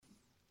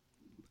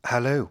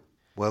Hello,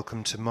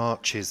 welcome to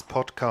March's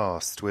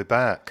podcast. We're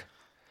back.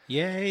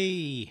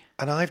 Yay!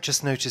 And I've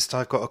just noticed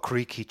I've got a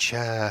creaky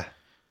chair.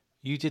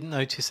 You didn't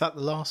notice that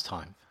the last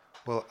time?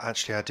 Well,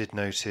 actually, I did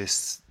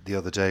notice the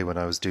other day when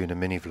I was doing a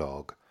mini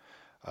vlog,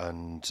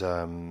 and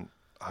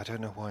I don't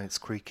know why it's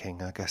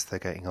creaking. I guess they're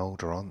getting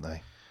older, aren't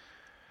they?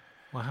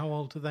 Well, how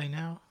old are they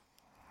now?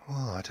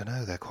 Well, I don't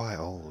know. They're quite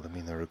old. I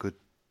mean, they're a good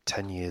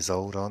 10 years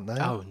old, aren't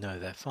they? Oh, no,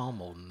 they're far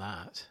more than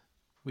that.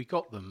 We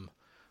got them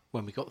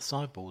when we got the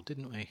sideboard,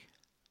 didn't we?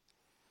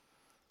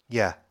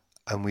 Yeah,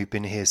 and we've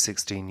been here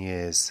 16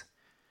 years.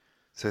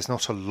 So it's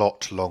not a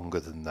lot longer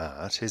than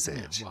that, is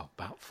it? Yeah, well,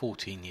 about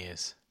 14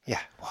 years.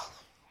 Yeah, well,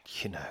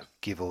 you know,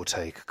 give or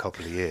take a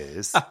couple of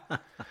years.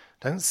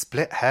 Don't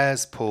split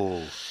hairs,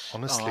 Paul.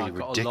 Honestly, I've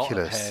got ridiculous. a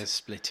lot of hairs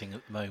splitting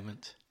at the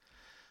moment.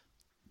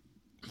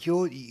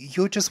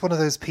 You're just one of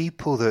those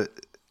people that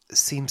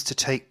seems to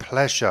take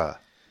pleasure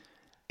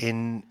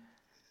in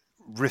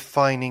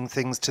refining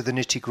things to the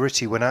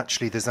nitty-gritty when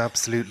actually there's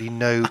absolutely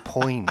no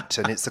point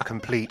and it's a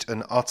complete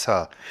and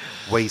utter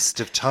waste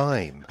of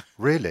time.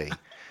 Really.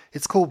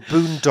 It's called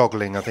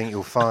boondoggling, I think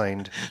you'll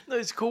find. No,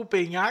 it's called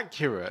being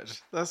accurate.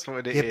 That's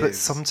what it is. Yeah, but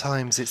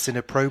sometimes it's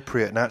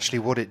inappropriate, and actually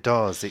what it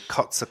does, it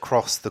cuts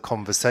across the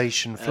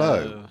conversation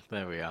flow. Oh,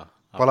 there we are.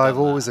 I've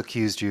always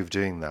accused you of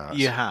doing that.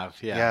 You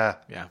have, yeah.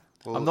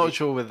 Well, I'm not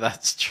sure whether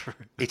that's true.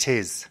 It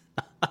is,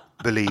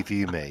 believe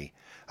you me.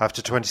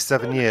 After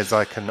 27 years,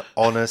 I can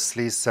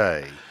honestly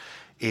say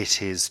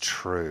it is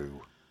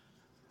true.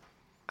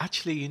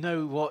 Actually, you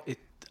know what?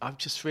 I've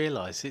just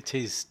realised it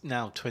is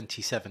now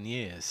 27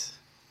 years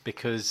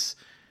because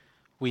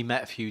we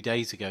met a few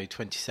days ago,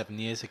 27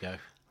 years ago.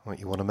 What,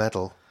 you want a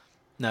medal?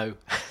 No.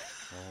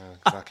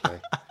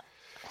 Exactly.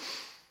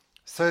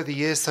 So the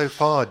year so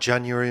far,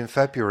 January and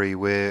February,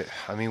 we're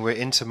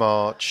into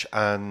March,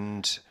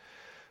 and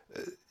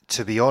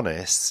to be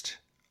honest,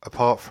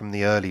 apart from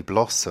the early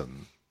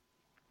blossom,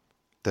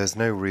 there's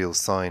no real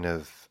sign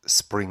of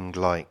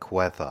spring-like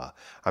weather.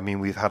 I mean,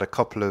 we've had a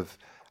couple of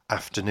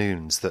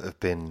afternoons that have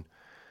been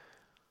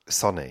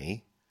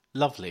sunny.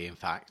 Lovely, in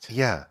fact.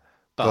 Yeah.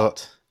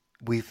 But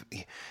we've,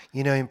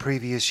 in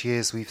previous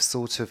years, we've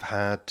sort of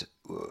had,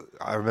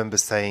 I remember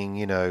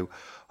saying, oh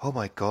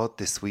my God,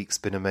 this week's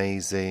been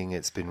amazing.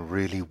 It's been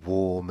really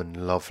warm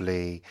and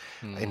lovely.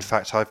 In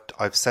fact,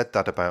 I've said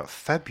that about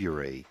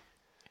February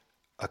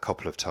a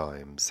couple of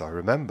times. I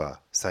remember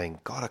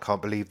saying, God, I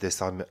can't believe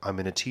this. I'm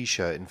in a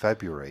T-shirt in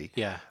February,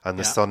 and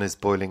the sun is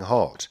boiling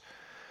hot.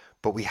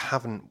 But we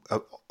haven't,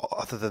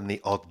 other than the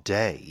odd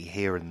day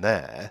here and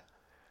there,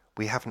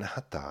 we haven't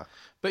had that.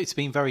 But it's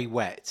been very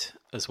wet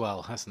as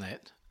well, hasn't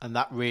it? And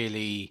that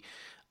really,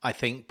 I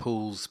think,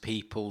 pulls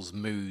people's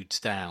moods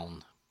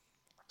down.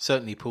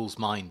 Certainly pulls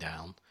mine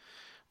down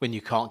when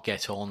you can't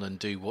get on and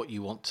do what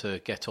you want to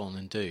get on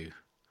and do.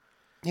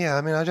 Yeah,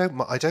 I mean,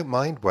 I don't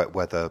mind wet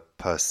weather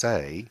per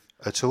se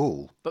at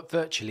all. But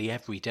virtually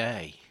every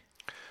day.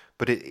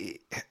 But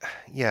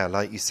yeah,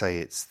 like you say,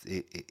 it's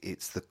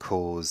the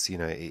cause.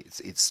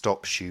 It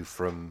stops you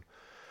from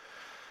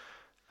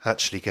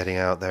actually getting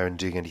out there and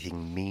doing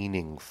anything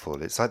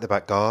meaningful. It's like the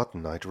back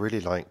garden. I'd really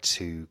like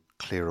to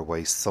clear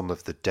away some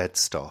of the dead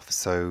stuff,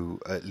 so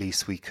at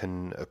least we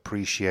can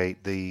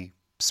appreciate the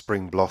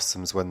spring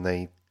blossoms when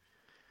they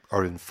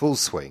are in full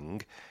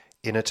swing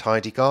in a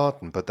tidy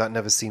garden. But that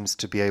never seems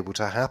to be able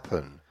to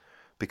happen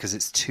because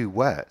it's too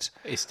wet.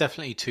 It's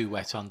definitely too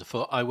wet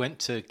underfoot. I went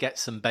to get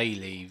some bay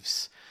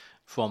leaves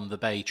from the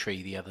bay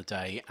tree the other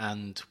day,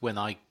 and when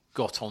I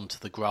got onto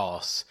the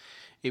grass,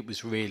 it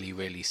was really,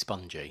 really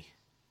spongy.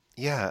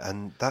 Yeah,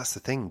 and that's the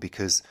thing,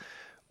 because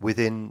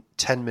within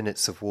 10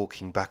 minutes of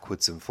walking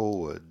backwards and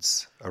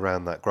forwards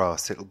around that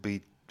grass, it'll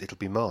be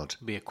mud.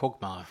 It'll be a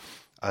quagmire.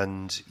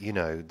 And,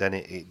 then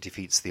it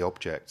defeats the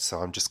object. So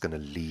I'm just going to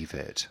leave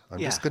it. I'm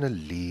just going to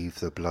leave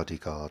the bloody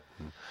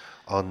garden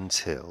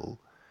until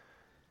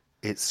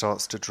it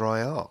starts to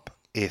dry up,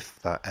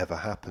 if that ever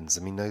happens.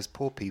 I mean, those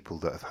poor people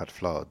that have had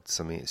floods,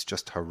 I mean, it's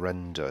just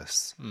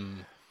horrendous,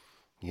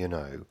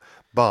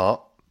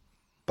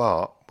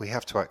 But we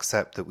have to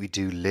accept that we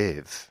do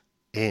live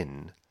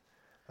in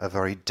a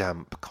very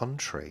damp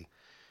country.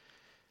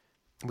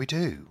 We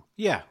do.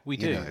 Yeah, we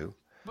do.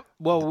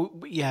 But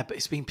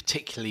it's been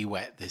particularly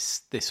wet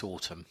this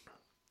autumn.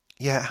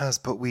 Yeah, it has,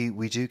 but we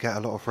do get a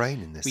lot of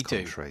rain in this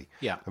country.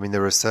 Do. Yeah. I mean,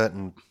 there are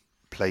certain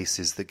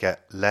places that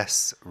get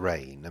less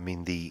rain. I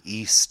mean, the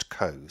East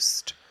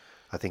Coast,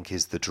 I think,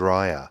 is the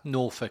drier.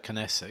 Norfolk and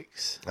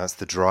Essex. That's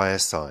the drier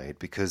side,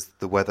 because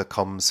the weather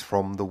comes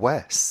from the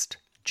west,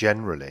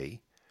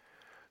 generally.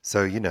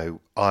 So,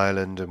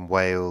 Ireland and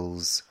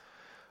Wales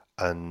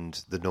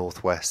and the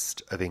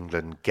northwest of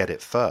England get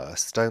it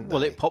first, don't they?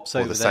 Well, it pops or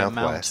over the their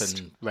southwest.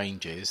 mountain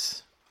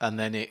ranges, and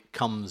then it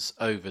comes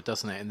over,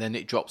 doesn't it? And then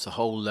it drops a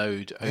whole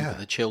load over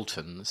the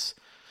Chilterns.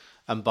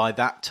 And by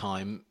that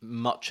time,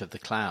 much of the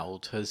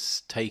cloud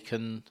has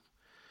taken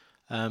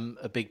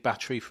a big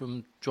battery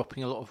from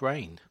dropping a lot of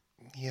rain.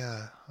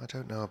 Yeah, I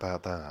don't know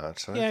about that.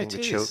 I Yeah, don't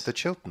think it is. the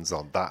Chilterns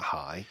aren't that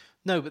high.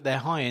 No, but they're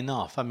high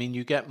enough. I mean,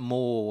 you get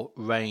more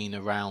rain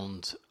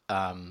around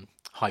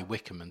High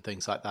Wycombe and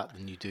things like that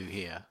than you do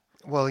here.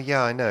 Well,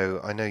 yeah, I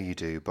know you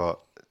do, but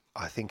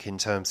I think in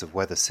terms of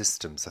weather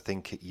systems, I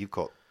think you've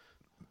got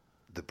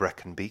the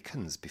Brecon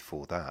Beacons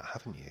before that,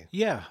 haven't you?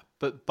 Yeah,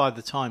 but by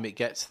the time it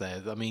gets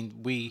there, I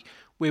mean,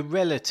 we're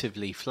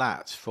relatively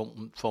flat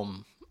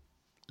from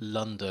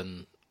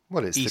London.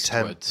 Well, it's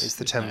eastwards,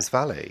 the Thames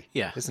Valley,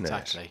 yeah, isn't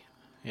exactly. it?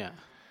 Yeah.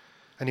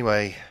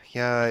 Anyway,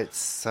 yeah,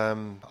 it's I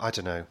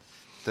don't know.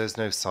 There's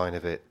no sign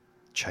of it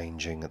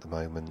changing at the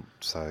moment,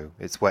 so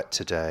it's wet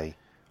today,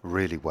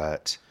 really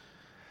wet.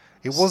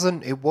 It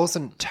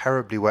wasn't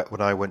terribly wet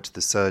when I went to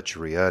the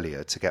surgery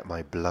earlier to get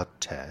my blood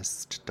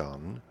test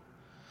done.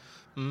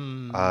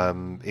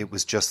 It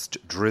was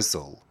just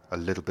drizzle, a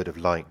little bit of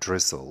light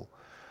drizzle.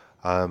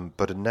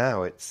 But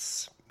now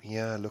it's,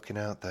 looking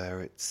out there,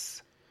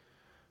 it's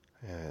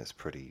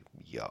pretty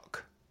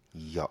yuck.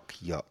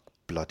 Yuck,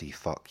 bloody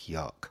fuck,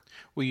 yuck.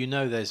 Well, you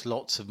know there's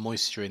lots of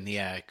moisture in the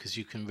air because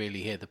you can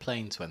really hear the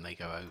planes when they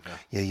go over.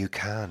 Yeah, you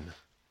can.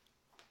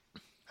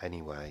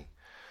 Anyway.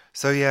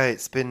 So, yeah,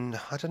 it's been,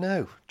 I don't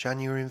know,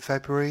 January and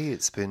February,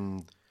 it's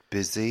been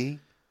busy.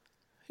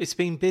 It's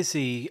been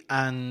busy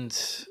and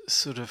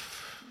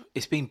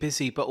it's been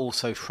busy but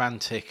also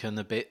frantic and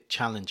a bit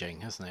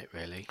challenging, hasn't it,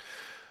 really?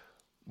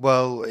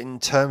 Well, in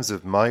terms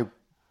of my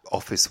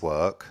office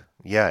work,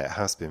 yeah, it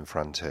has been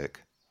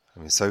frantic. I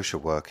mean,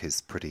 social work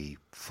is pretty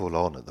full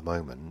on at the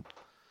moment,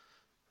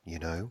 you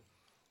know.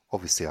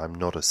 Obviously, I'm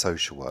not a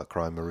social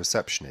worker, I'm a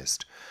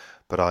receptionist,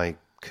 but I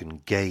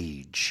can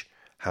gauge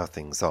how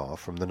things are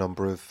from the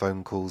number of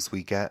phone calls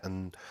we get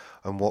and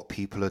what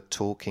people are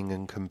talking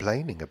and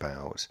complaining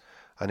about.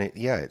 And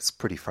it's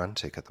pretty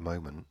frantic at the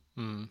moment.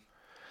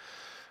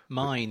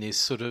 Mine is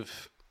sort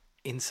of,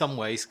 in some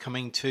ways,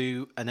 coming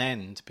to an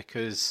end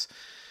because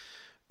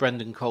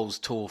Brendan Cole's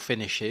tour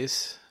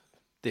finishes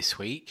this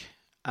week,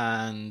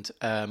 and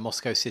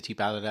Moscow City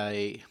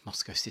Ballet,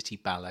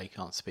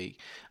 can't speak,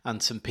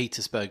 and St.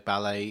 Petersburg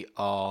Ballet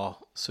are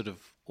sort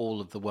of,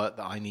 all of the work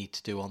that I need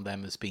to do on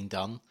them has been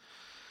done.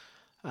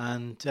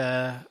 And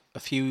a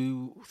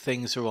few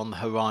things are on the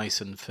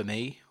horizon for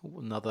me,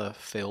 another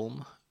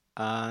film,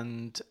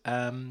 and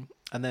then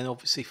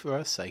obviously for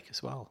Earth's sake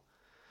as well.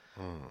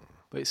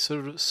 But it's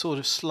sort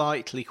of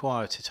slightly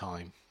quieter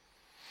time,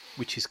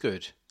 which is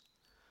good.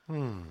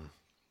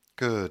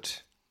 Good.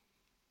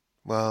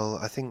 Well,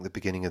 I think the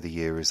beginning of the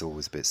year is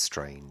always a bit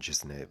strange,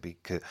 isn't it?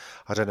 Because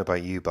I don't know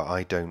about you, but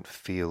I don't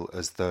feel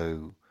as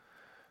though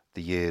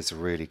the year's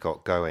really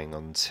got going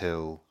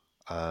until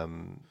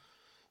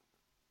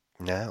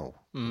now,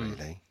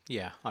 really.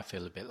 Yeah, I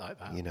feel a bit like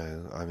that. You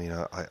know, I mean,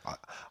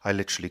 I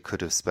literally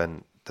could have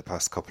spent the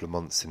past couple of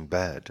months in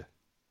bed.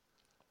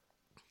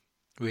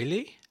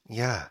 Really?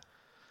 Yeah.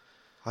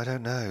 I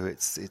don't know.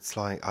 It's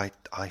like I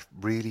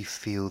really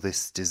feel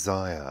this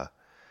desire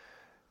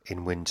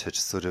in winter to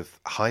sort of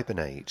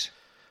hibernate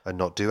and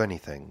not do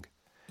anything.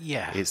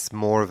 Yeah. It's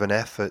more of an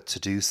effort to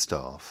do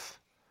stuff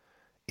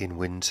in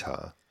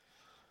winter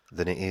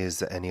than it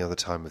is at any other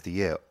time of the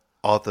year,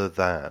 other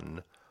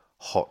than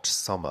hot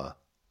summer,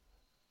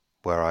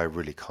 where I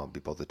really can't be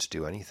bothered to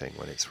do anything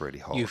when it's really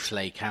hot. You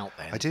flake out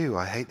then. I do.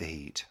 I hate the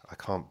heat. I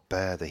can't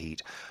bear the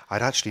heat.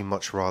 I'd actually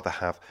much rather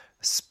have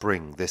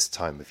spring this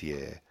time of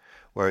year,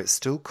 where it's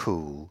still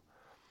cool,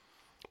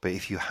 but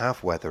if you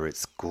have weather,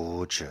 it's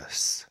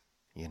gorgeous,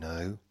 you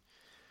know?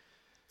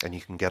 And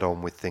you can get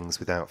on with things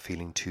without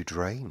feeling too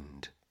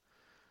drained.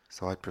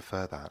 So I'd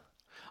prefer that.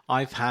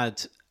 I've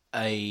had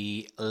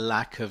a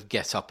lack of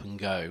get up and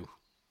go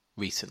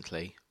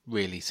recently,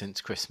 really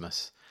since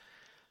Christmas.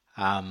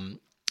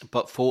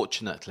 But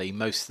fortunately,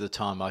 most of the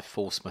time I've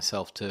forced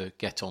myself to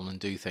get on and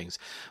do things.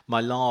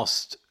 My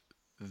last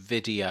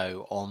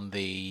video on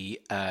the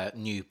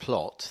new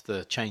plot,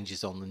 the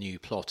changes on the new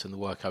plot and the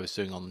work I was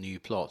doing on the new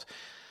plot,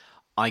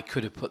 I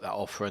could have put that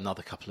off for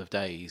another couple of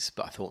days,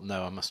 but I thought,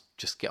 no, I must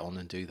just get on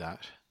and do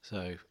that.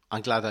 So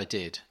I'm glad I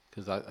did,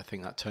 because I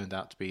think that turned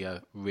out to be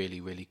a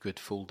really, really good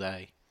full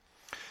day.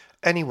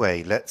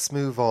 Anyway, let's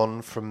move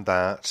on from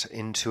that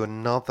into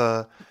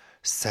another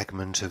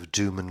segment of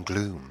doom and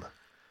gloom.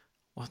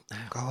 What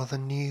now? Oh, the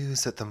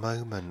news at the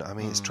moment. I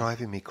mean, it's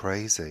driving me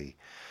crazy.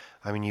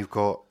 I mean, you've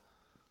got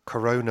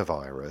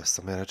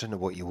coronavirus. I mean, I don't know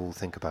what you all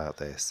think about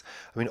this.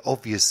 I mean,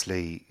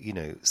 obviously, you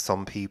know,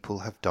 some people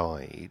have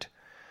died,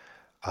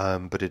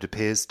 but it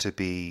appears to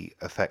be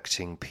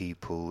affecting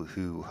people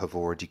who have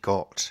already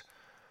got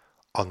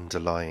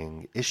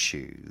underlying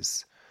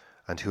issues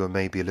and who are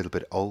maybe a little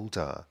bit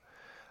older.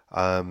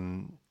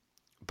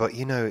 But,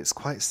 you know, it's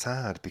quite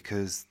sad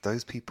because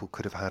those people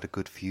could have had a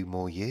good few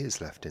more years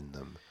left in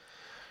them.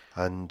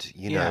 And,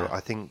 you know,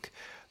 I think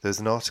there's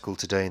an article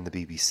today in the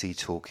BBC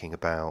talking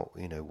about,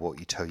 you know, what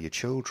you tell your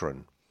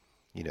children,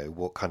 you know,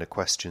 what kind of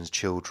questions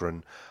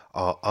children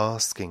are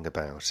asking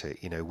about it.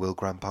 You know, will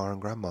grandpa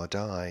and grandma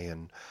die?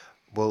 And,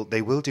 well,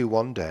 they will do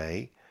one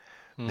day,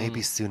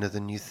 maybe sooner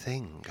than you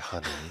think,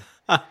 honey.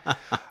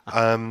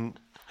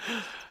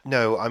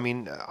 No, I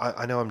mean,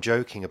 I know I'm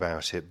joking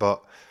about it,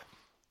 but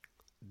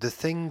the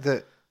thing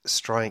that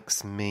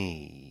strikes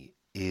me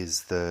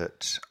is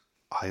that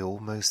I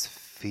almost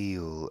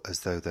feel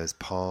as though there's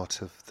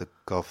part of the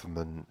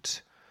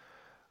government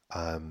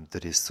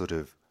that is sort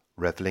of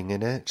reveling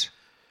in it,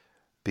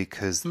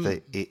 because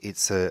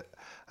it's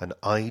an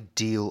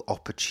ideal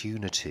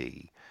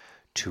opportunity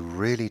to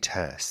really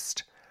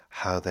test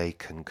how they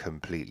can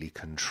completely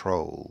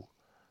control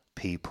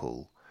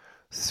people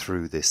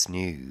through this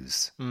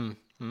news.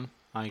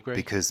 I agree.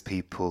 Because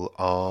people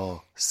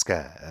are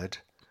scared.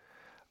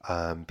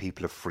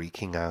 People are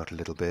freaking out a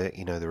little bit.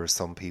 You know, there are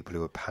some people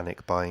who are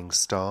panic buying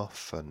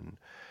stuff, and,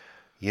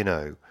 you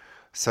know,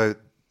 so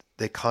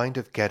they're kind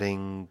of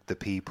getting the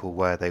people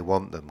where they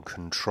want them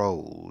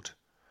controlled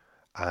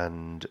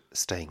and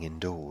staying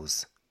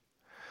indoors.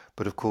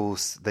 But of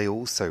course, they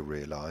also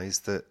realise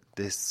that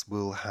this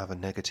will have a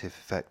negative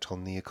effect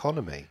on the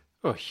economy.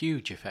 Oh, a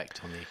huge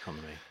effect on the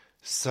economy.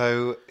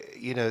 So,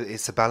 you know,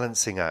 it's a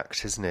balancing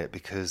act, isn't it?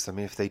 Because, I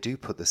mean, if they do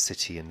put the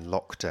city in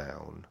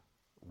lockdown,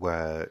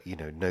 where, you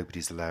know,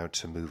 nobody's allowed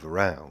to move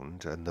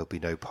around and there'll be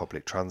no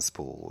public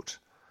transport,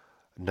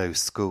 no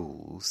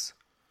schools,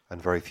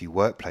 and very few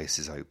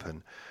workplaces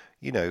open,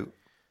 you know,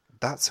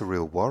 that's a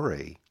real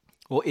worry.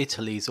 Well,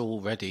 Italy's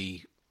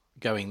already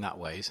going that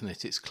way, isn't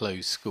it? It's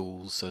closed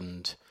schools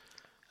and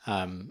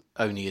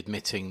only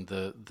admitting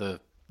the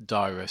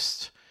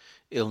direst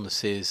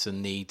illnesses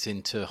and needs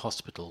into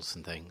hospitals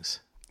and things.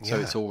 So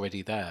it's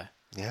already there.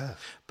 Yeah.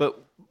 But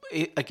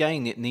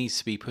again, it needs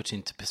to be put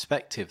into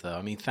perspective, though.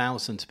 I mean,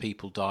 thousands of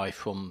people die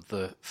from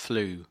the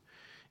flu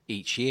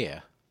each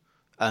year,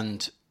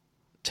 and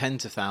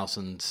tens of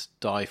thousands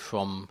die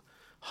from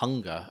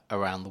hunger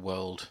around the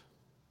world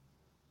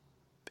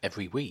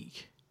every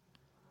week,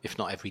 if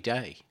not every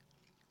day.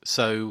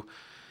 So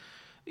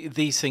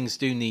these things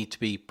do need to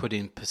be put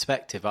in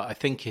perspective. I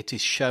think it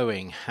is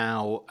showing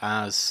how,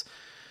 as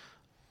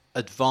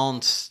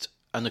advanced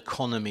an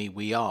economy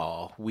we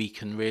are, we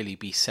can really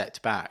be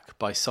set back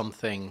by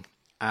something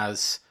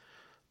as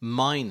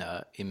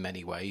minor in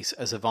many ways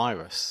as a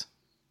virus.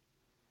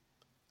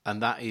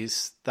 And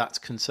that's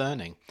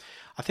concerning.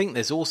 I think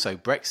there's also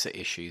Brexit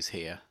issues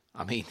here.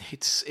 I mean,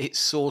 it's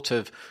sort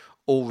of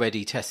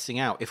already testing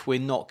out. If we're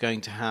not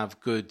going to have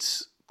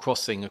goods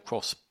crossing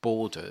across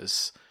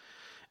borders,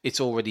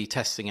 it's already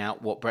testing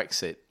out what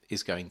Brexit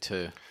is going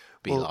to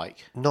be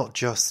like. Not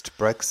just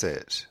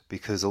Brexit,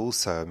 because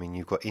also, I mean,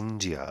 you've got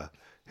India,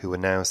 who are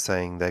now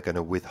saying they're going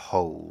to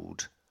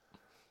withhold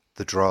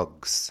the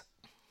drugs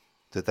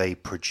that they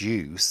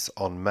produce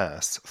en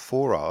masse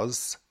for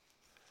us.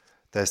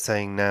 They're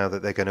saying now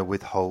that they're going to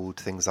withhold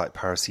things like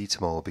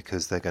paracetamol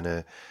because they're going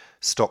to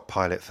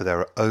stockpile it for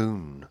their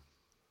own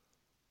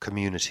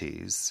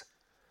communities,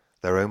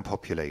 their own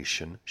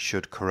population,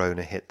 should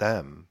corona hit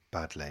them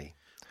badly.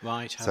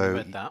 Right, I haven't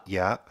read that.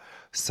 Yeah.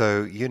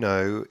 So, you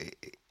know,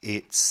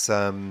 it's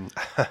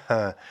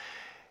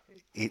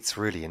it's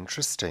really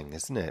interesting,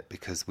 isn't it?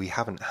 Because we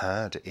haven't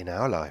had, in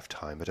our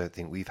lifetime, I don't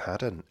think we've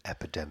had an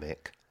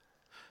epidemic.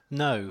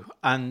 No,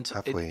 and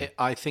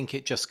I think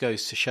it just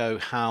goes to show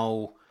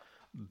how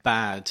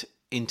bad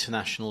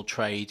international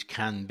trade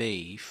can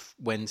be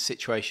when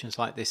situations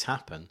like this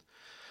happen.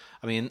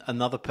 I mean,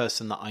 another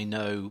person that I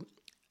know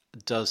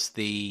does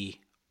the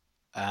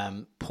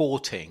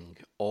porting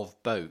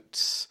of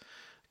boats,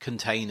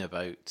 container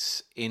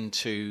boats,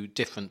 into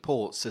different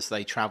ports as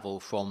they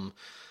travel from,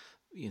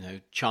 you know,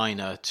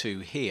 China to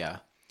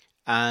here.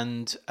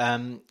 And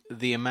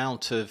the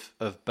amount of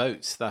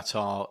boats that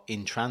are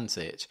in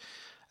transit,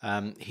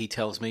 he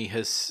tells me,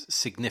 has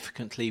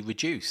significantly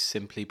reduced,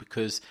 simply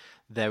because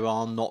there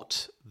are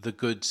not the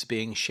goods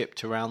being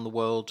shipped around the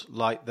world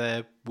like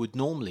there would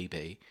normally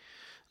be.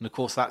 And of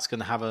course, that's going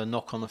to have a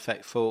knock-on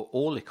effect for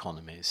all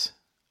economies.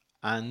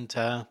 And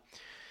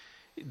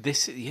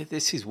this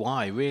is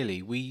why,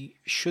 really, we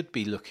should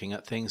be looking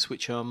at things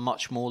which are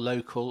much more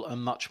local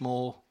and much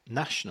more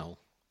national.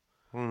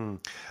 I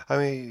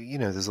mean, you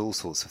know, there's all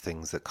sorts of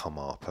things that come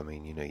up. I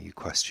mean, you know, you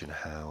question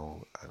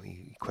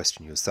you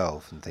question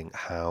yourself and think,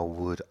 how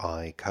would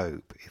I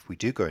cope if we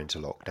do go into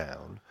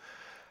lockdown?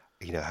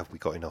 You know, have we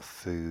got enough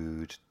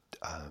food?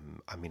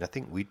 I mean, I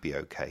think we'd be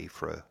okay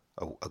for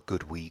a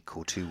good week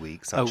or 2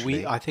 weeks,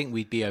 actually. I think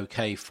we'd be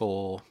okay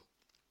for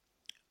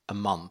a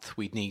month.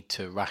 We'd need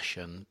to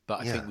ration,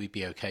 but I think we'd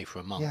be okay for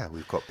a month. Yeah,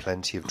 we've got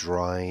plenty of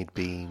dried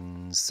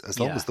beans, as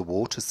long as the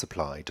water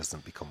supply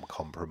doesn't become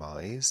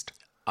compromised.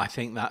 I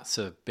think that's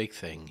a big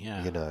thing,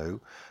 yeah. You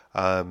know,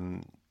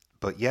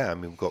 but yeah, I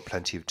mean, we've got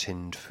plenty of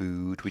tinned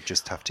food. We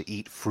just have to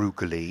eat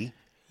frugally.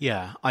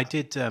 Yeah, I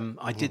did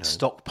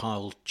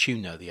stockpile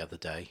tuna the other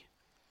day,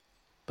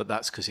 but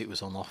that's because it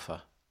was on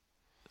offer.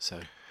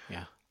 So,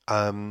 yeah.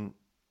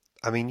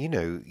 I mean, you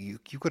know,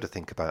 you've got to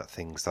think about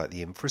things like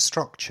the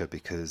infrastructure,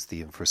 because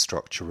the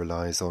infrastructure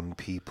relies on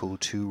people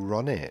to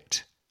run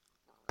it.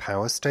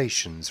 Power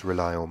stations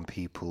rely on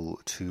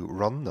people to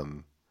run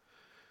them.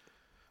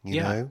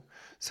 You know?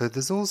 So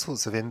there's all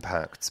sorts of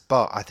impacts,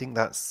 but I think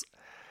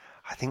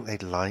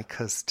they'd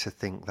like us to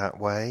think that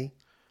way.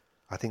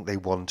 I think they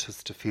want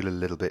us to feel a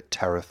little bit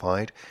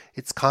terrified.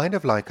 It's kind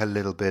of like a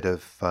little bit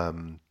of,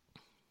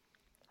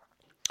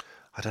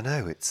 I don't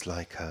know, it's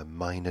like a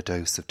minor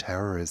dose of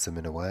terrorism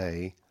in a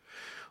way,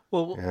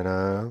 Well, you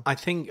know? I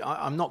think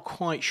I'm not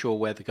quite sure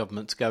where the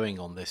government's going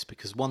on this,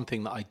 because one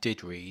thing that I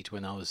did read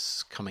when I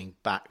was coming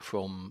back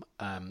from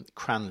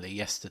Cranley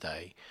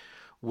yesterday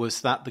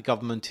was that the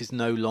government is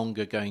no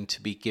longer going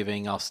to be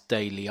giving us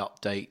daily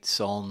updates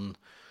on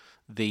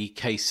the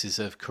cases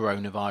of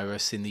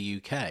coronavirus in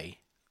the UK.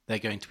 They're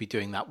going to be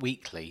doing that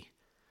weekly,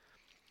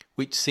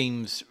 which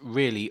seems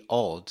really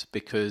odd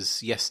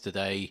because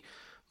yesterday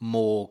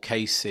more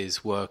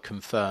cases were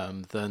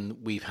confirmed than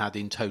we've had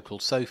in total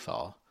so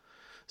far.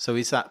 So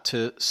is that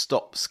to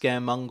stop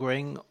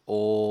scaremongering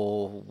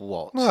or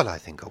what? Well, I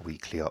think a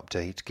weekly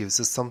update gives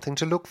us something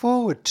to look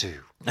forward to.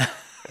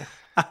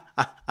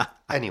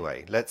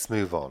 Anyway, let's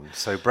move on.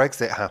 So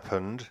Brexit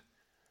happened.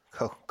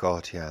 Oh,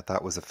 God, yeah,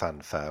 that was a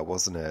fanfare,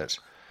 wasn't it?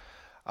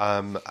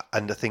 And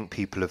I think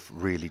people have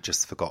really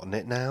just forgotten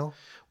it now.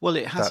 Well,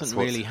 it hasn't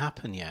really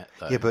happened yet,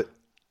 though. Yeah, but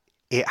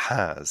it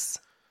has.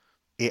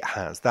 It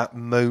has. That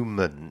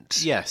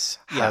moment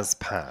has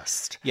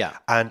passed. Yeah.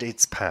 And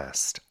it's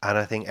passed. And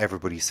I think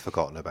everybody's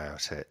forgotten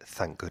about it.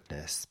 Thank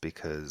goodness,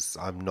 because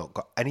I've not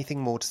got anything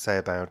more to say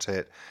about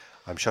it.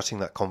 I'm shutting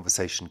that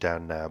conversation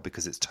down now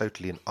because it's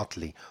totally and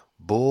utterly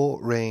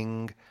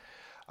boring.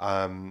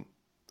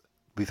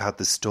 We've had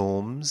the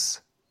storms.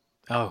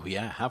 Oh,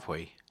 yeah, have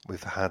we?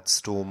 We've had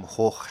Storm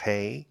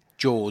Jorge.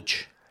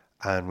 George.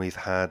 And we've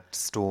had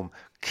Storm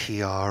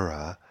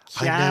Kiara.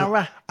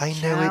 Kiara. I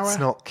know it's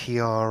not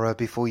Kiara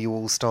before you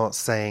all start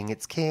saying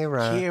it's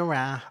Kira.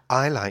 Kira.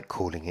 I like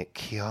calling it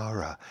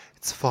Kiara.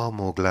 It's far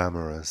more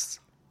glamorous,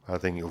 I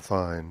think you'll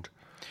find.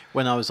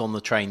 When I was on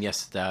the train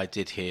yesterday, I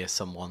did hear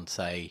someone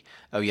say,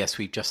 oh, yes,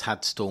 we've just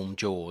had Storm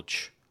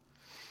George.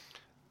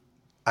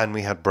 And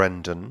we had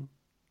Brendan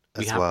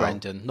as well. We had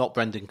Brendan, not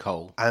Brendan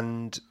Cole.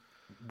 And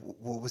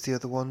what was the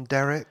other one?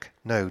 Derek?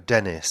 No,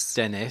 Dennis.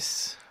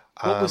 Dennis.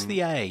 What was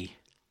the A?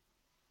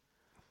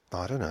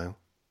 I don't know.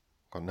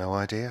 Got no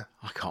idea.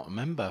 I can't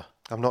remember.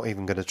 I'm not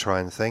even going to try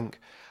and think.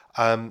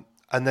 And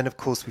then, of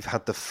course, we've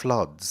had the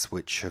floods,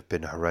 which have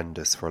been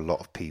horrendous for a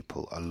lot of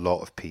people.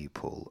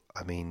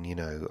 I mean, you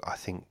know, I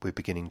think we're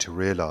beginning to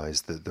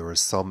realise that there are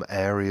some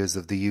areas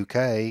of the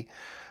UK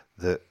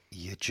that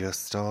you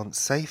just aren't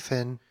safe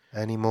in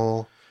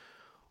anymore.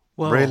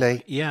 Well,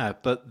 really? Yeah,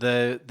 but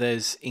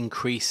there's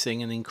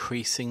increasing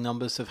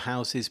numbers of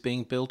houses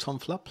being built on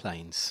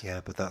floodplains.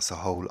 Yeah, but that's a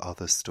whole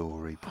other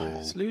story,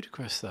 Paul. It's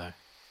ludicrous, though.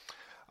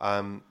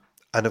 And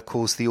of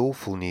course, the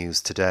awful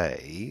news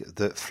today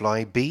that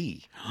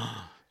Flybe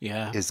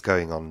is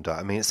going under.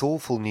 I mean, it's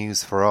awful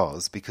news for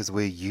us because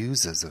we're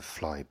users of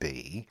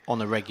Flybe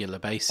on a regular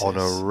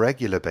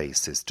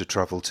basis. To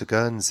travel to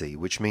Guernsey,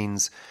 which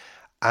means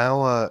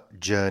our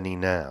journey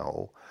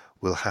now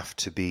will have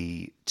to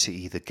be to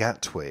either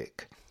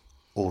Gatwick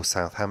or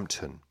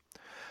Southampton.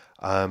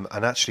 And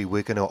actually,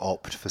 we're going to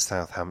opt for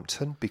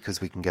Southampton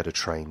because we can get a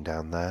train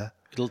down there.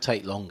 It'll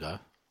take longer.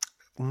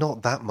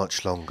 Not that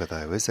much longer,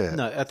 though, is it?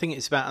 No, I think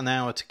it's about an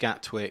hour to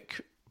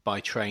Gatwick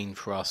by train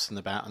for us and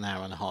about an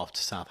hour and a half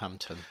to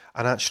Southampton.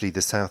 And actually,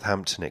 the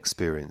Southampton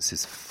experience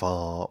is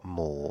far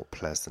more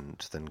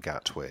pleasant than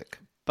Gatwick.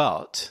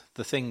 But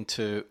the thing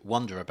to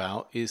wonder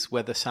about is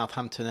whether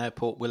Southampton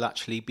Airport will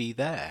actually be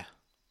there.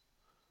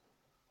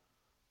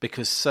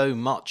 Because so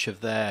much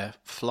of their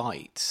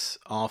flights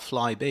are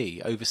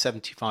Flybe. Over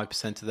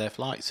 75% of their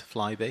flights are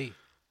Flybe.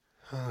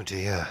 Oh,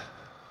 dear.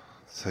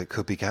 So it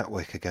could be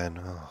Gatwick again.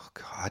 Oh,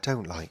 God, I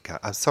don't like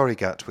Gatwick. I'm sorry,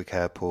 Gatwick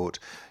Airport.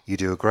 You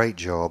do a great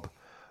job,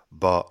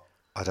 but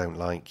I don't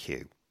like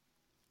you.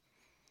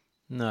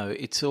 No,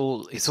 it's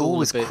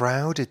always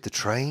crowded, the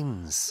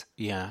trains.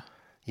 Yeah.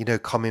 You know,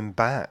 coming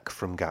back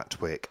from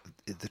Gatwick,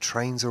 the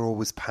trains are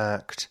always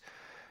packed.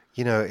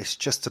 You know, it's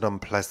just an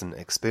unpleasant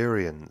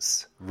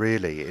experience.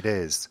 Really, it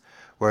is.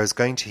 Whereas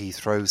going to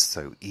Heathrow's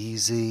so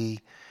easy,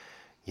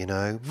 you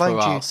know.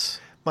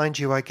 Mind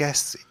you, I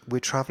guess we're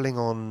travelling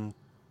on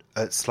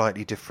at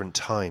slightly different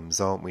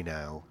times, aren't we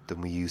now, than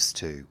we used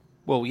to?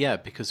 Well, yeah,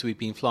 because we've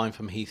been flying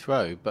from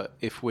Heathrow, but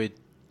if we're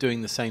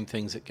doing the same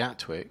things at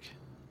Gatwick...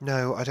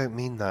 No, I don't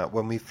mean that.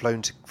 When we've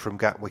flown from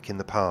Gatwick in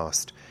the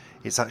past,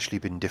 it's actually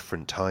been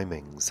different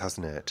timings,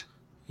 hasn't it?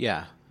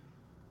 Yeah.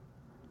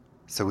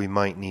 So we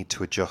might need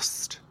to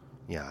adjust.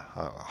 Yeah,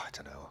 I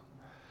don't know.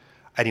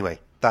 Anyway,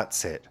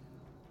 that's it.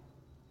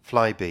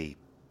 Flybe.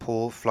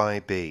 Poor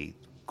Flybe.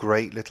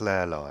 Great little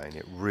airline.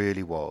 It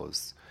really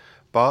was.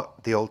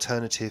 But the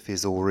alternative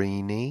is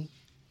Aurigny,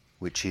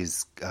 which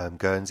is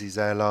Guernsey's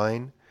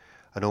airline.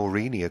 And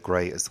Aurigny are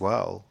great as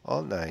well,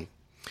 aren't they?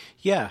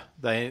 Yeah,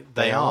 they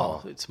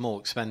are. It's more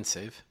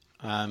expensive.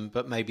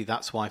 But maybe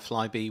that's why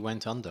Flybe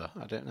went under.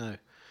 I don't know.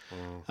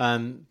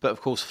 But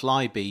of course,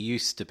 Flybe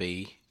used to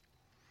be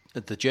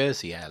the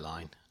Jersey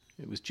airline.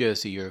 It was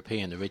Jersey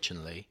European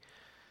originally.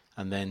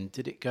 And then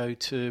did it go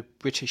to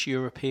British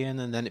European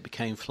and then it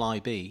became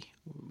Flybe?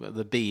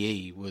 The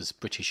BE was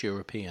British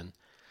European.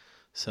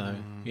 So,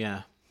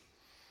 yeah.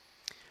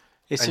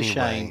 It's a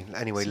shame.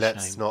 Anyway, It's a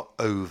let's shame. not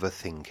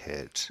overthink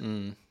it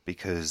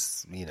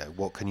because,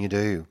 what can you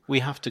do? We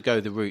have to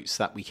go the routes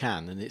that we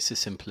can, and it's as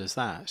simple as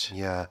that.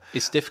 Yeah.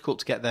 It's difficult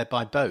to get there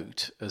by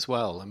boat as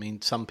well. I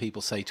mean, some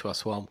people say to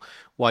us, well,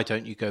 why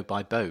don't you go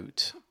by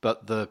boat?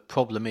 But the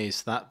problem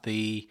is that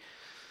the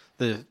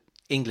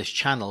English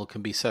Channel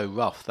can be so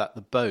rough that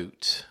the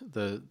boat,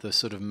 the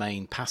sort of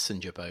main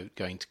passenger boat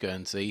going to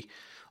Guernsey,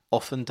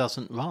 often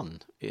doesn't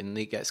run, and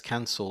it gets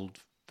cancelled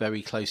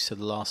very close to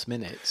the last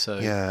minute. So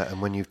Yeah,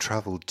 and when you've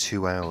travelled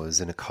 2 hours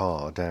in a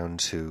car down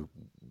to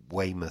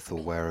Weymouth or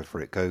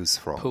wherever it goes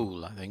from,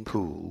 Poole, I think.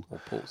 Poole,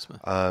 Or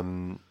Portsmouth.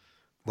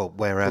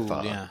 wherever,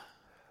 Poole, yeah.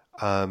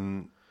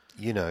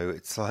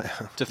 It's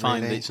like To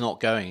find that really? it's not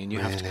going and you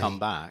have to Really? come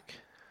back,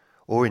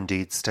 Or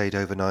indeed stayed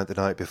overnight the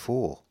night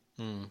before,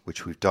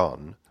 which we've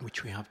done.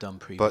 which we have done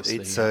But previously.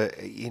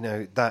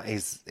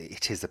 it's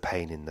it is a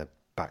pain in the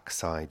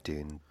backside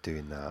doing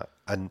that.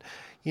 And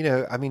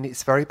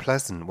it's very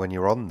pleasant when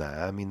you're on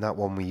there. I mean, that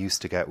one we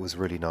used to get was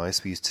really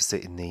nice. We used to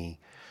sit in the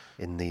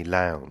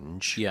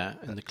lounge, Yeah,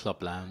 in the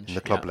club lounge. in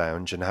the club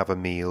lounge, and have a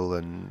meal,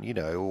 and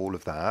all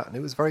of that, and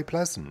it was very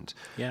pleasant.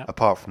 Yeah.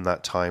 Apart from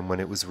that time when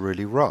it was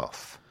really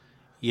rough.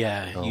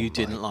 Yeah, you my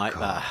didn't like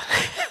God.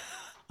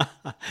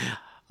 that.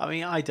 I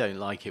mean, I don't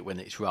like it when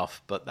it's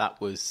rough, but that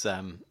was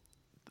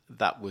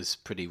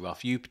pretty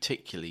rough. You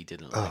particularly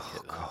didn't like Oh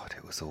it. Though. God,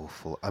 it was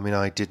awful. I mean,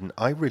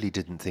 I really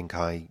didn't think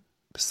I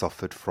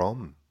suffered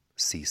from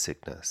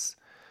seasickness.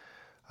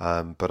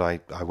 But I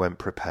went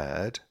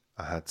prepared.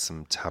 I had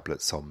some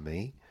tablets on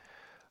me,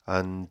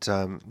 and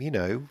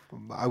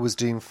I was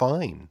doing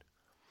fine.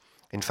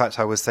 In fact,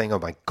 I was saying, "Oh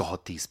my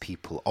God, these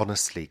people!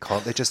 Honestly,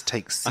 can't they just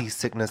take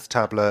seasickness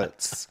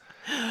tablets?"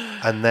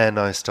 And then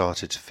I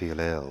started to feel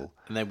ill.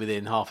 And then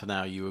within half an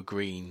hour, you were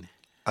green.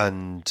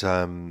 And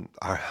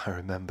I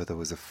remember there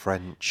was a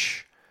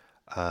French,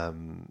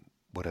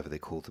 whatever they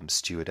call them,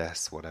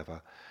 stewardess,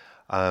 whatever.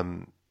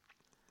 And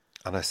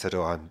I said,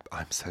 "Oh,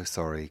 I'm so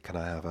sorry. Can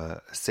I have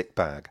a sick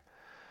bag?"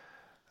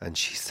 And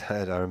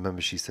I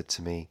remember she said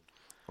to me,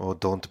 "Oh,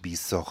 don't be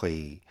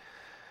sorry.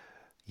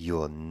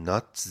 You're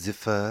not the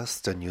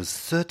first, and you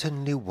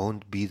certainly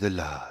won't be the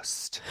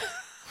last."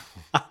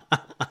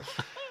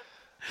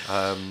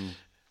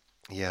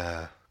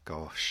 Yeah,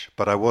 gosh.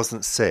 But I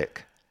wasn't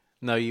sick.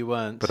 No, you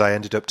weren't. But I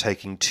ended up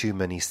taking too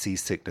many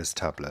seasickness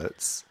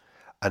tablets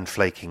and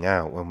flaking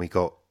out when we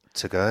got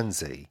to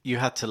Guernsey. You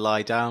had to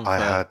lie down for I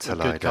had to a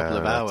lie good couple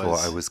down. of hours. I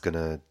thought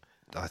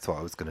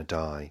I was gonna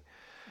die.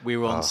 We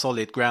were on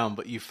solid ground,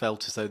 but you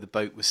felt as though the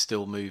boat was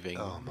still moving.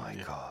 Oh my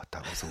God,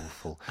 that was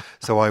awful.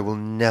 So I will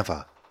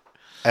never,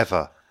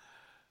 ever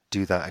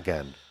do that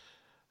again.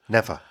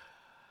 Never.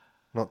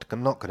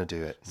 I'm not going to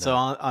do it. No. So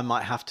I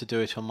might have to do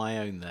it on my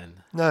own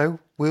then. No,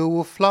 we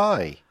will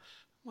fly.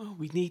 Well,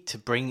 we need to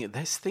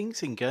there's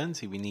things in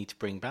Guernsey we need to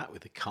bring back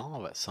with the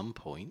car at some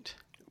point.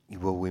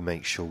 Will we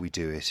make sure we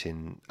do it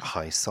in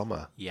high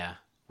summer? Yeah,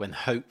 when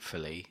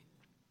hopefully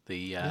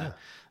the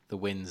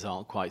winds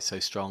aren't quite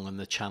so strong and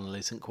the channel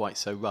isn't quite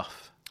so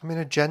rough. I mean,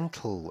 a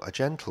gentle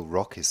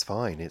rock is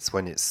fine. It's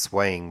when it's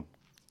swaying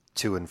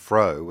to and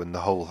fro and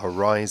the whole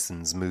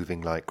horizon's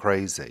moving like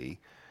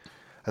crazy.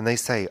 And they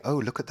say, "Oh,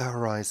 look at the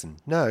horizon."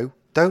 No,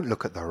 don't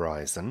look at the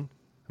horizon.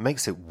 It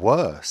makes it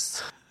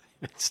worse.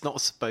 It's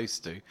not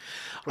supposed to.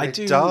 Well,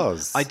 it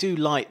does. I do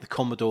like the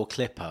Commodore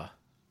Clipper.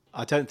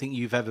 I don't think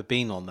you've ever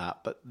been on that,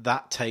 but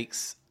that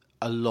takes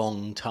a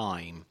long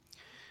time.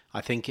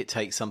 I think it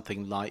takes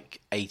something like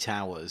 8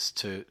 hours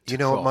to You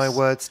know what my cross.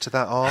 words to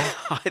that are?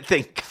 I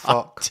think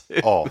Fuck I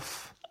do.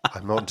 off.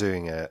 I'm not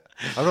doing it.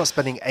 I'm not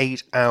spending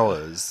 8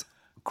 hours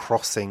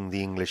crossing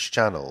the English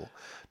Channel.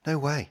 No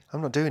way.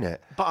 I'm not doing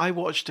it. But I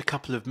watched a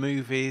couple of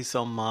movies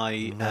on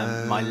my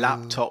my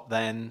laptop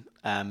then,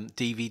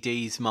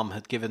 DVDs Mum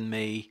had given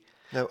me.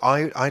 No,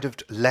 I'd have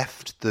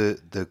left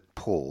the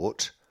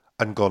port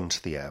and gone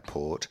to the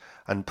airport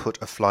and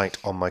put a flight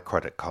on my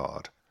credit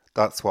card.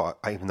 That's what,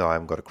 even though I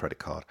haven't got a credit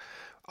card,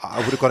 I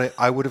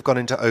would have gone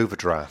into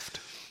overdraft.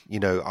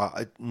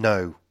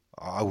 No,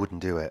 I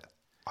wouldn't do it.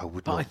 I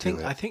would But not do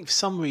it. I think for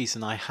some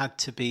reason I had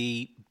to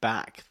be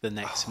back the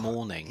next Oh,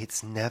 morning.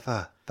 It's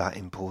never that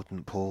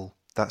important, Paul.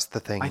 That's the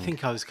thing. I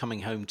think I was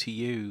coming home to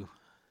you.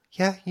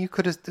 Yeah, you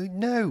could have.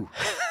 No.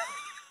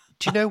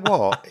 Do you know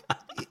what?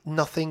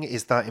 Nothing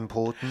is that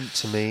important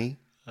to me,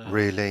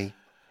 really.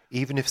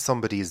 Even if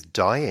somebody is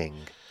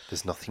dying,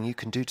 there's nothing you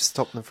can do to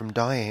stop them from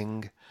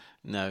dying.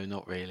 No,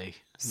 not really.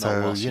 So,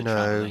 not whilst you're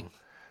travelling.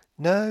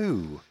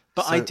 No.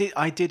 But So-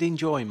 I did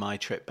enjoy my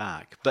trip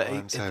back. But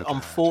I'm so glad.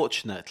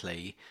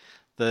 unfortunately,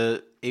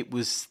 it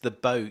was the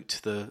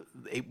boat.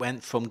 It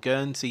went from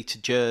Guernsey to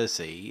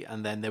Jersey,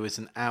 and then there was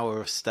an hour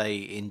of stay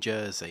in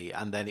Jersey,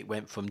 and then it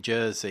went from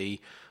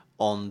Jersey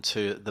on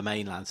to the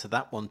mainland. So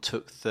that one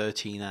took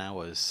 13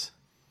 hours.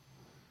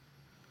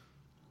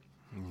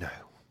 No.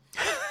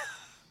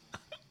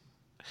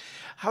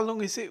 How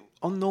long is it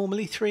on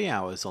normally? 3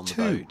 hours on the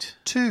boat?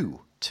 Two.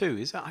 2,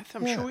 is that?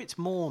 I'm Yeah. sure it's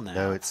more now.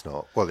 No, it's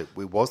not. Well, it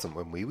wasn't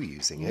when we were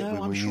using it. No, we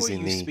I'm were sure it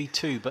using used to be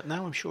 2, but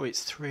now I'm sure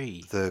it's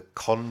 3. the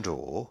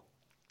Condor.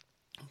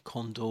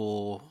 Condor.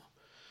 Oh,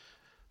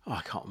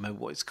 I can't remember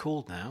what it's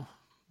called now.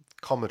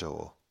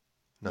 Commodore.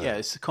 No. Yeah,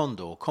 it's the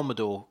Condor.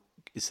 Commodore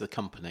is the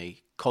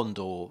company.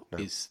 Condor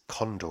is...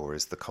 Condor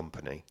is the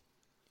company.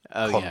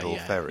 Oh, Condor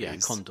yeah. Ferries. Yeah,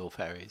 Condor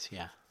Ferries,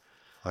 yeah.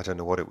 I don't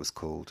know what it was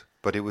called,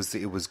 but it was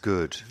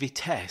good.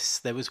 Vitesse.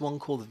 There was one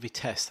called the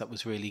Vitesse that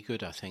was really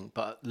good, I think.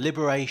 But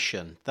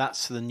Liberation,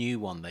 that's the new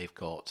one they've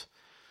got.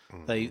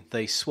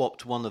 They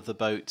swapped one of the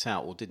boats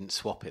out, or didn't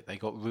swap it. They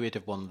got rid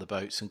of one of the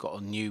boats and got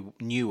a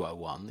newer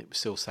one. It was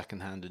still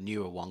second-hand, a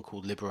newer one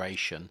called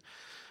Liberation.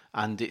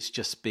 And it's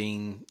just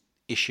been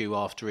issue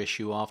after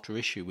issue after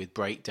issue with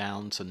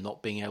breakdowns and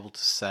not being able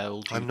to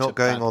sail. I'm not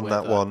going on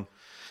that one.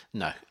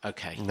 No,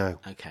 okay. No.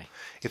 Okay.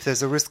 If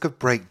there's a risk of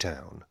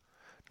breakdown,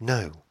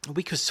 no.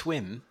 We could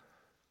swim.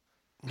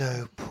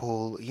 No,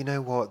 Paul, you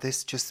know what?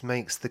 This just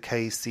makes the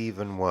case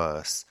even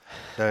worse.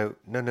 No.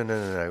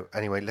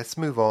 Anyway, let's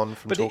move on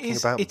from talking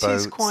about boats. It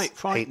is quite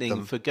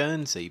frightening for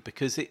Guernsey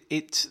because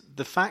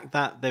the fact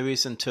that there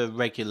isn't a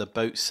regular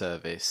boat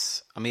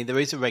service. I mean, there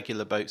is a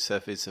regular boat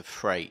service of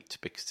freight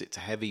because it's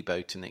a heavy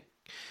boat and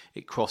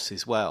it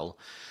crosses well.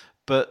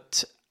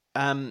 But,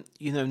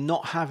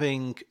 not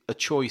having a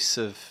choice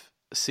of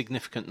a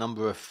significant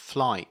number of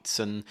flights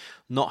and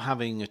not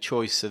having a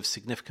choice of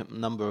significant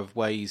number of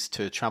ways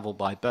to travel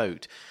by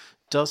boat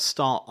does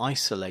start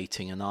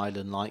isolating an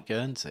island like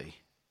Guernsey.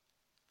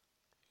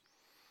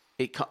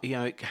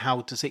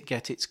 How does it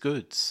get its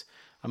goods?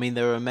 I mean,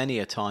 there are many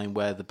a time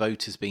where the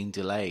boat has been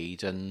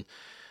delayed and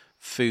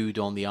food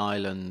on the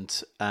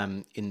island,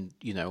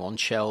 on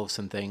shelves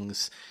and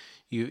things.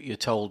 You're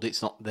told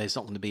there's not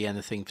going to be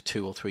anything for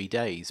 2 or 3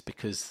 days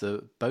because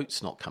the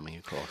boat's not coming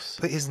across.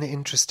 But isn't it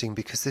interesting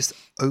because this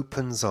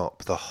opens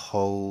up the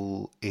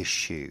whole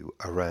issue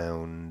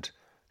around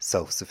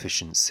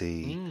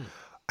self-sufficiency.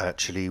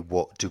 Actually,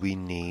 what do we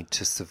need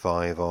to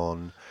survive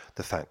on?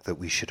 The fact that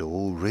we should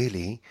all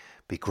really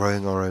be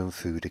growing our own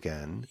food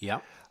again. Yeah.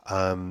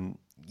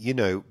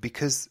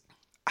 Because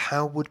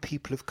how would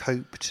people have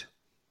coped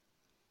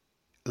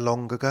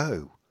long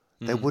ago?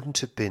 There wouldn't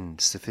have been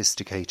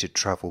sophisticated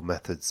travel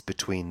methods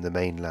between the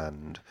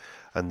mainland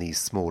and these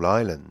small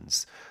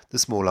islands. The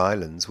small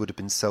islands would have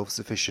been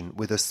self-sufficient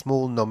with a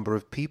small number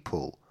of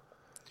people,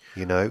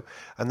 And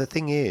the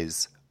thing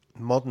is,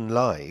 modern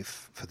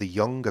life for the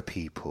younger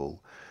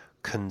people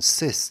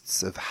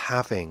consists of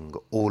having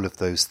all of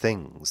those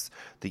things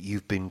that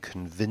you've been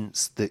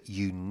convinced that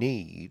you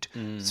need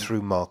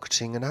through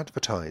marketing and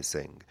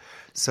advertising.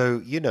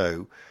 So,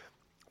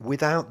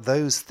 without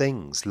those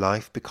things,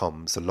 life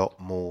becomes a lot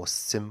more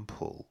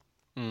simple,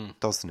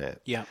 doesn't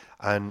it? Yeah.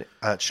 And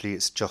actually,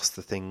 it's just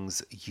the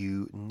things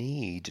you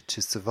need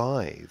to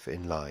survive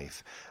in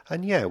life.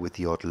 And with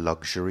the odd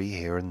luxury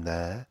here and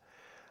there,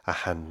 a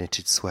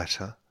hand-knitted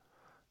sweater,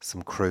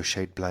 some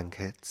crocheted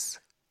blankets.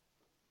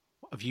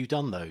 Have you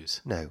done those?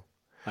 No.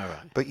 All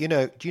right. But,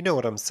 do you know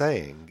what I'm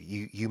saying?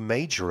 You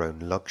made your own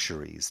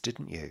luxuries,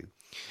 didn't you?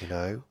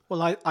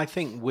 Well, I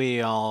think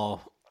we are...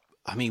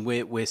 I mean,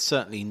 we're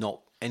certainly not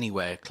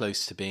anywhere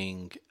close to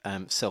being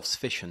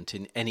self-sufficient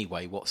in any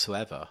way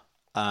whatsoever.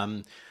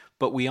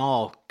 But we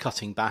are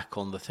cutting back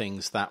on the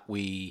things that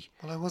we...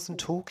 Well, I wasn't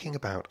talking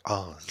about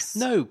us.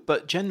 No,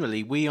 but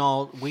generally we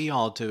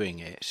are doing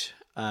it.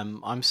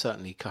 I'm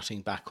certainly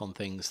cutting back on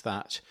things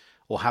that...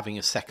 or having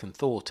a second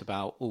thought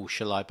about,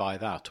 shall I buy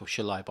that or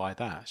shall I buy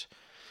that?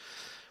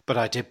 But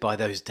I did buy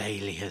those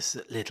dahlias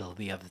at Lidl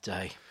the other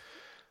day.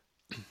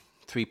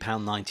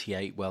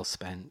 £3.98 well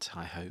spent,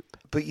 I hope.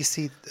 But you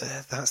see,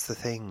 that's the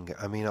thing.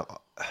 I mean,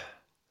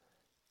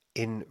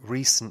 in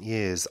recent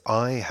years,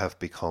 I have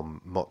become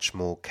much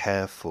more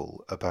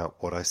careful about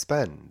what I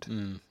spend.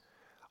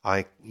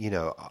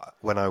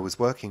 When I was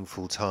working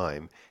full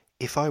time,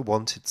 if I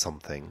wanted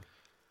something,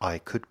 I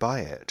could buy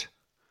it.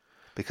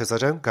 Because I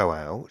don't go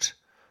out,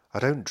 I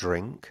don't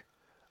drink,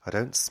 I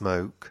don't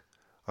smoke,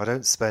 I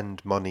don't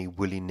spend money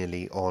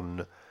willy-nilly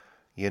on,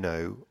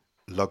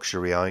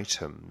 luxury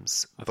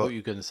items. I thought you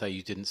were going to say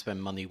you didn't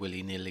spend money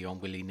willy-nilly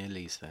on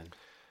willy-nillies then.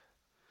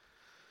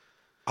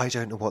 I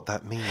don't know what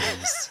that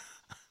means.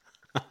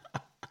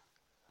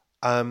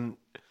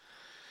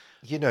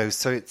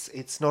 So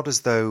it's not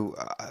as though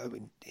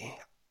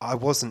I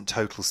wasn't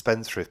total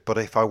spendthrift, but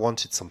if I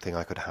wanted something,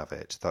 I could have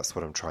it. That's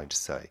what I'm trying to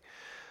say.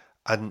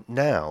 And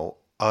now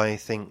I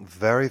think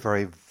very,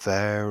 very,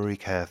 very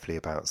carefully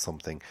about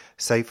something.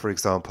 Say, for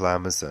example,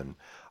 Amazon.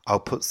 I'll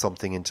put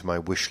something into my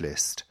wish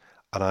list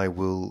and I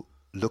will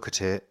look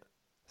at it,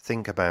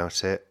 think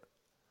about it,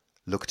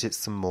 look at it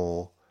some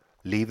more,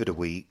 leave it a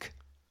week,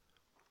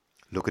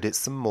 look at it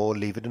some more,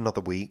 leave it another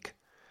week,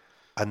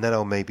 and then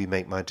I'll maybe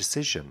make my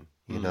decision,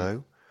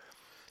 So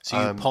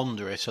you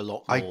ponder it a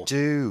lot more. I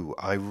do.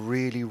 I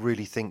really,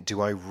 really think, do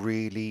I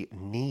really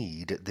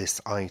need this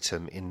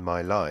item in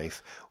my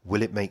life?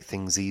 Will it make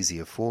things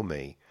easier for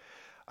me?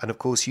 And of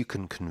course, you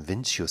can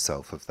convince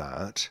yourself of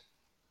that.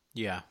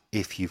 Yeah.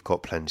 If you've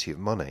got plenty of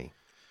money.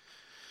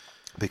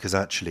 Because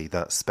actually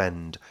that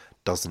spend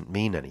doesn't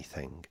mean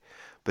anything.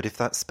 But if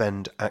that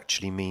spend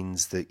actually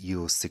means that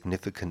you're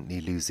significantly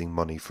losing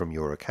money from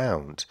your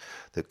account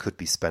that could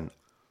be spent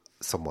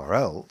somewhere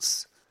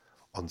else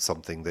on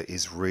something that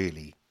is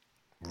really,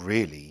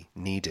 really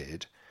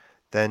needed,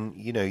 then,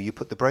 you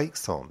put the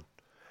brakes on.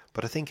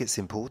 But I think it's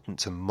important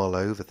to mull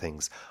over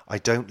things. I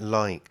don't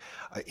like,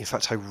 in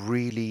fact, I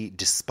really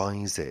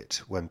despise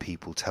it when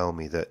people tell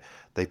me that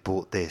they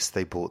bought this,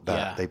 they bought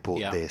that, they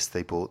bought this,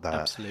 they bought that.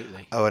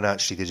 Absolutely. Oh, and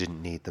actually they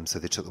didn't need them, so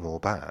they took them all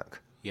back.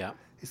 Yeah.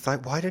 It's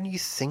like, why don't you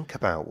think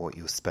about what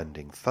you're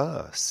spending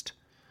first?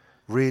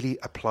 Really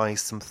apply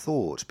some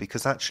thought,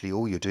 because actually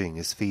all you're doing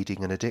is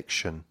feeding an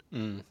addiction.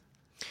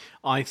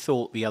 I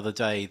thought the other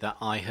day that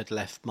I had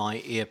left my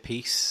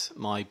earpiece,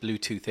 my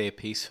Bluetooth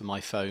earpiece for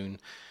my phone,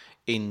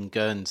 in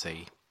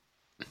Guernsey,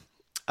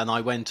 and I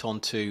went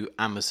onto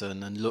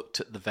Amazon and looked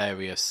at the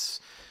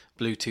various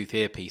Bluetooth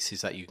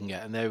earpieces that you can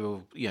get, and they were,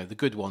 the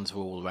good ones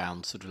were all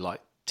around sort of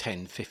like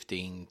 10,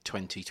 15,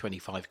 20,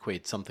 25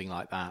 quid, something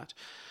like that.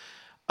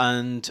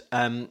 And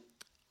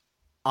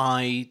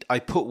I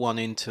put one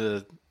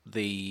into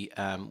the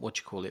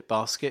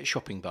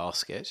shopping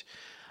basket.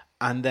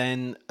 And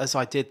then as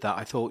I did that,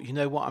 I thought, you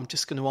know what, I'm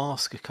just going to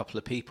ask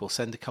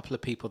send a couple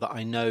of people that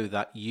I know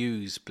that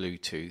use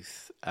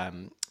Bluetooth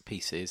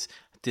pieces,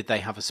 did they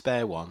have a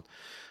spare one?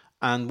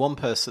 And one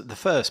person, the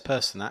first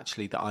person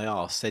actually that I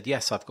asked, said,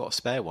 yes, I've got a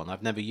spare one.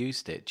 I've never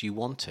used it. Do you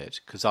want it?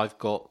 Because I've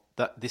got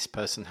that. This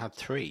person had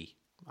 3.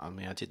 I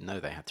mean, I didn't know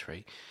they had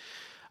 3.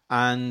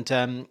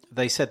 And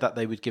they said that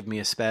they would give me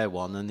a spare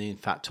one. And in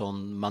fact,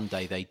 on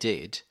Monday they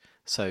did.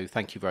 So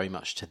thank you very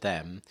much to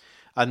them.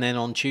 And then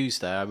on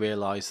Tuesday, I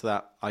realised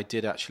that I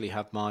did actually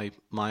have my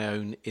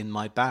own in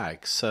my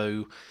bag.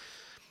 So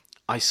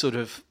I sort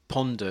of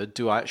pondered,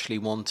 do I actually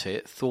want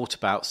it? Thought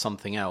about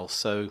something else.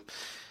 So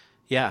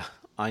yeah,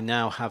 I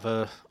now have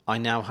a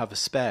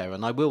spare,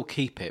 and I will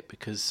keep it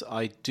because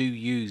I do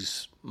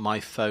use my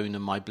phone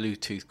and my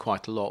Bluetooth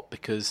quite a lot,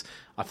 because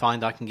I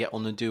find I can get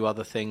on and do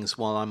other things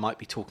while I might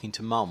be talking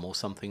to mum or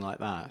something like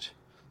that.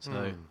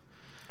 So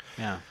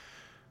yeah.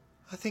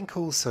 I think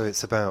also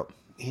it's about,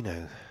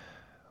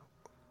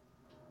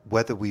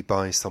 whether we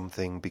buy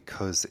something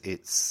because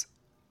it's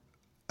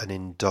an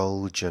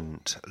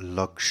indulgent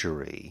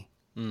luxury,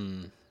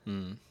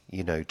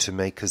 to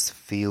make us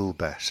feel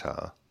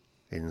better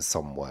in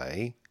some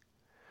way,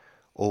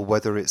 or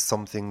whether it's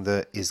something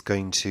that is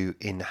going to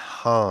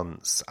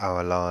enhance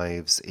our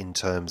lives in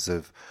terms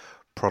of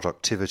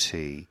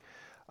productivity,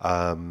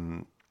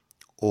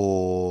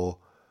 or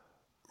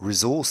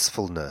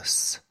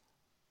resourcefulness.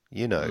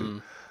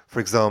 For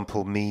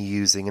example, me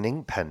using an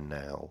ink pen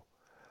now,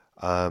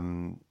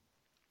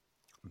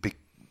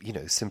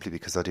 simply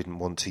because I didn't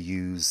want to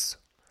use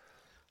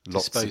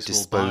lots of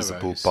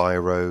disposable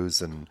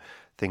biros and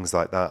things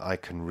like that. I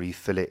can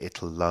refill it.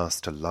 It'll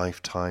last a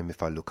lifetime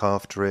if I look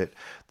after it.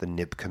 The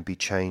nib can be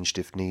changed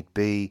if need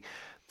be.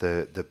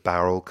 The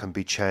barrel can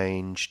be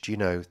changed,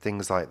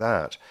 things like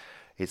that.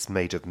 It's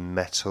made of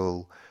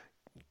metal,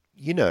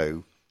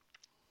 and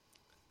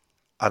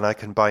I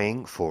can buy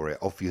ink for it,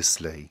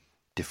 obviously.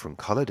 Different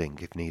coloured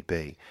ink if need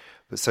be.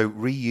 But so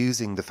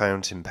reusing the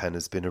fountain pen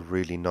has been a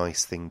really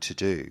nice thing to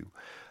do.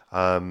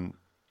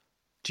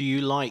 Do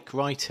you like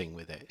writing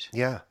with it?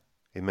 Yeah,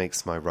 it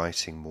makes my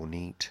writing more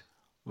neat.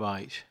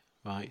 Right.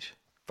 I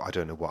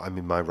don't know what,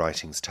 my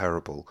writing's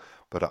terrible,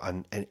 but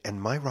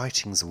and my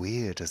writing's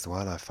weird as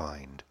well, I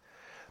find,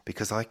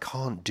 because I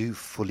can't do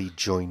fully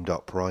joined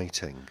up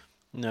writing.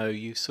 No,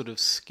 you sort of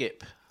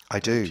skip. I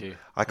do.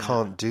 I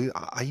can't do.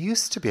 I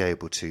used to be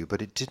able to,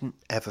 but it didn't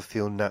ever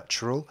feel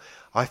natural.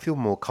 I feel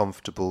more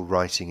comfortable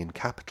writing in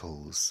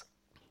capitals.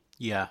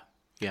 Yeah.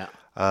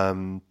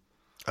 And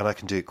I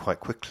can do it quite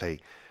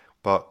quickly.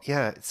 But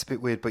yeah, it's a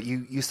bit weird. But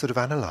you sort of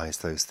analyse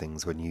those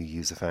things when you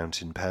use a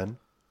fountain pen,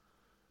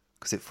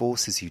 because it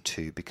forces you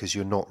to, because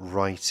you're not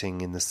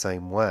writing in the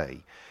same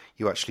way.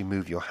 You actually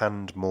move your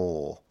hand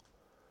more.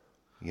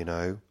 You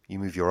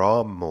move your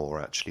arm more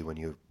actually when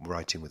you're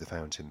writing with a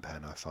fountain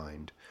pen, I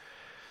find.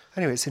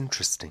 Anyway, it's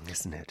interesting,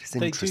 isn't it? It's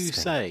interesting. They do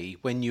say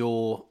when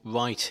you're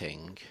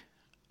writing,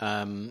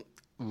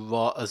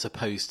 as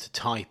opposed to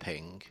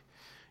typing,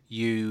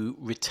 you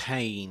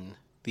retain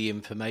the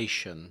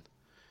information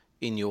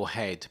in your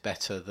head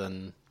better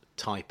than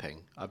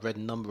typing. I've read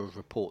a number of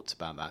reports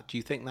about that. Do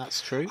you think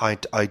that's true?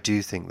 I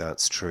do think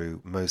that's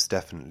true, most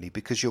definitely,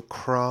 because you're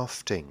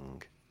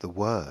crafting the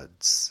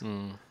words.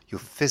 You're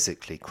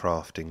physically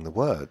crafting the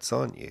words,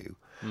 aren't you?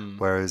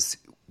 Whereas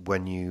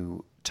when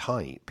you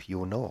type,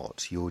 you're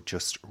not. You're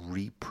just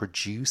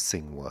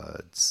reproducing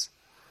words.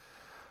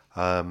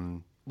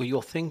 Well,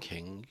 you're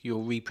thinking,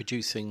 you're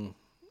reproducing.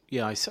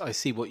 Yeah, I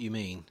see what you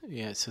mean.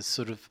 Yeah, it's a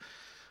sort of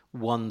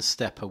one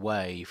step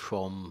away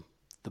from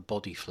the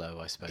body flow,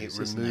 I suppose.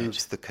 It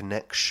removes the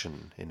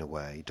connection in a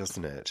way,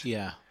 doesn't it?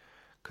 Yeah.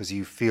 Because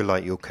you feel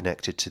like you're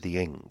connected to the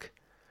ink.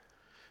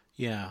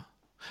 Yeah.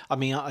 I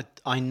mean,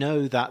 I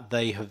know that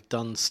they have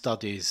done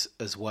studies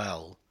as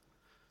well.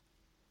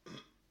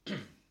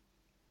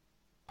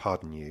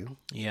 Pardon you?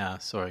 Yeah,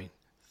 sorry.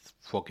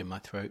 Frog in my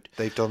throat.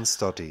 They've done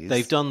studies.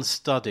 They've done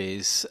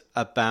studies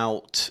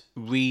about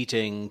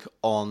reading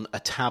on a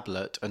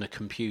tablet and a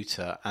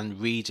computer and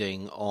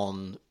reading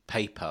on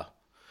paper.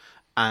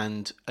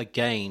 And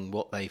again,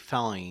 what they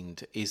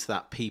find is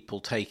that people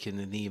take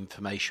in the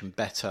information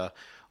better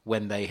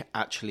when they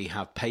actually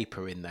have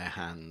paper in their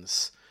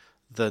hands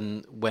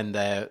than when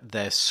they're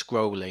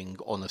scrolling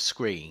on a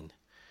screen.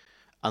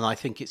 And I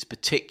think it's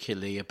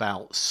particularly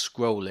about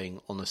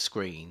scrolling on a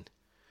screen.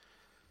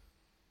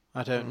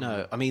 I don't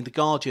know. I mean, The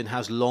Guardian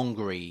has long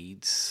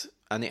reads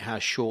and it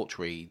has short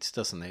reads,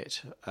 doesn't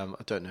it? I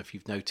don't know if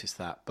you've noticed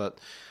that, but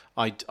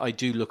I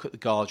do look at The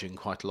Guardian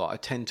quite a lot. I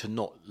tend to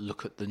not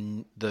look at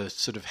the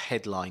sort of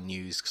headline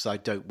news because I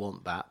don't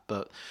want that,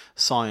 but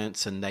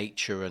science and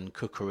nature and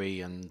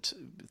cookery and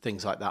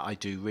things like that I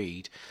do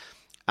read.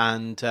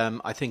 And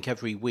I think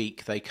every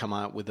week they come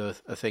out with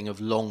a thing of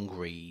long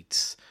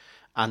reads.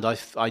 And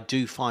I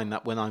do find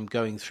that when I'm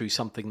going through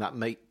something that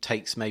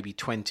takes maybe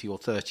 20 or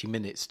 30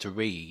 minutes to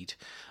read,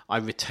 I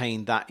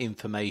retain that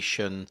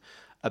information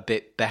a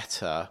bit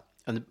better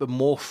and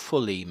more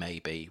fully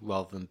maybe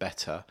rather than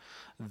better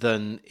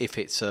than if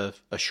it's a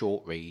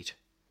short read.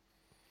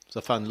 So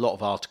I find a lot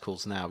of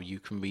articles now, you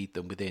can read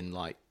them within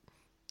like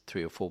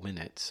 3 or 4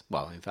 minutes.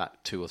 Well, in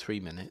fact, 2 or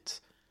 3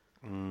 minutes.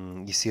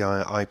 You see,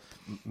 I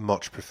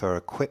much prefer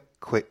a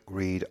quick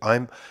read.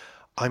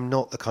 I'm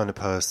not the kind of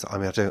person. I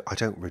mean, I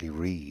don't really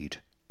read,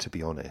 to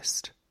be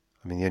honest.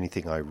 I mean, the only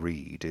thing I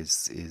read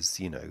is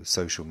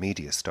social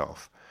media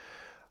stuff.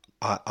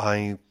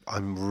 I'm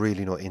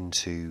really not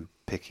into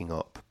picking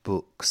up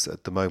books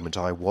at the moment.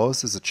 I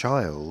was as a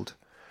child,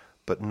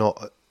 but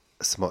not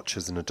as much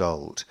as an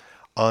adult.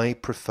 I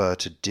prefer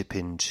to dip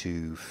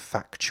into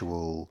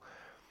factual,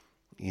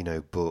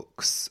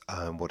 books.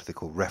 What do they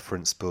call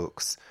reference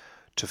books?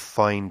 To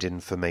find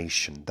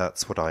information.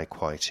 That's what I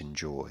quite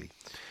enjoy.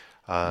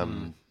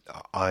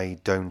 I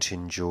don't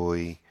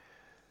enjoy...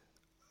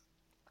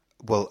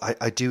 Well,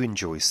 I do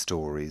enjoy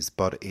stories,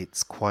 but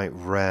it's quite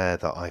rare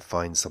that I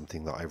find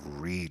something that I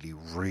really,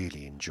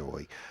 really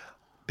enjoy.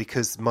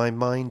 Because my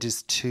mind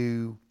is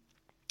too...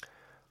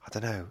 I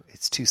don't know,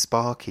 it's too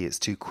sparky, it's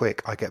too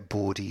quick. I get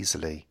bored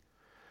easily.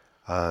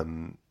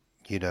 My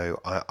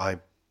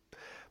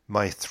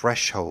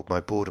threshold, my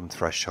boredom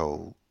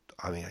threshold,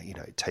 I mean,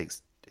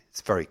 it's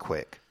very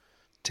quick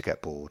to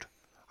get bored.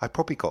 I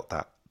probably got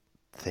that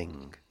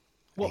thing.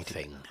 What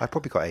thing? I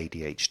probably got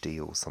ADHD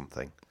or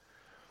something.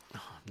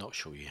 Oh, I'm not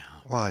sure you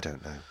have. Well, I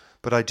don't know.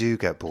 But I do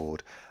get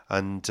bored.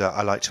 And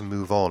I like to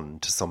move on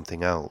to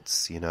something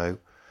else, And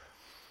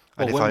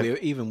well,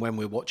 even when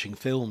we're watching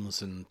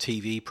films and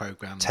TV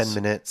programs... 10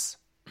 minutes.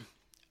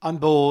 I'm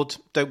bored.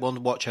 Don't want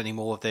to watch any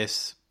more of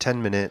this.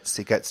 10 minutes.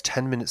 It gets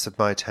 10 minutes of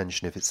my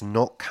attention. If it's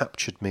not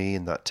captured me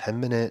in that 10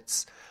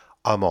 minutes,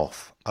 I'm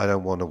off. I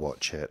don't want to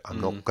watch it. I'm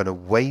not going to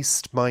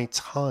waste my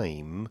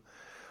time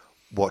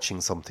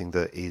watching something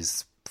that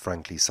is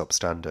frankly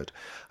substandard.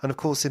 And of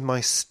course, in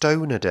my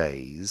stoner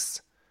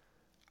days,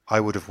 I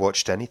would have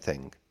watched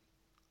anything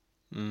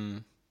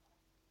and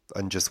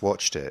just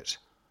watched it.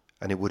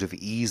 And it would have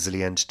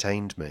easily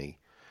entertained me,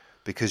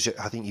 because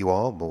I think you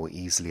are more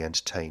easily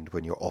entertained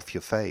when you're off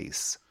your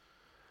face.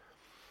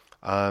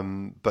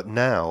 But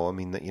now, I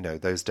mean,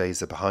 those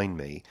days are behind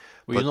me.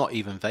 Well, you're not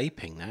even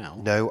vaping now.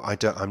 No, I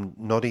don't. I'm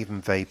not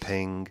even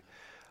vaping.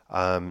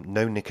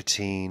 No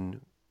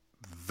nicotine.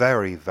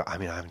 I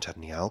mean, I haven't had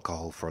any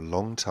alcohol for a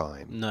long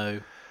time.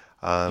 No,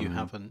 you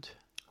haven't.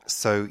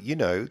 So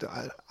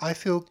I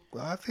feel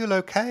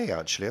okay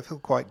actually. I feel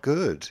quite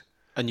good.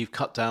 And you've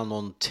cut down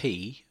on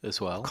tea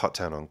as well. Cut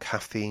down on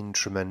caffeine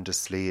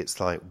tremendously. It's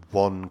like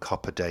 1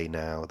 cup a day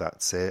now.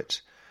 That's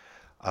it.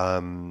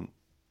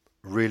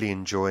 Really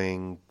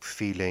enjoying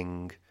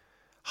feeling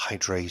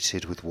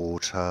hydrated with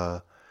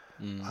water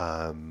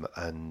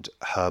and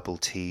herbal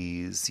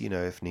teas,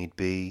 if need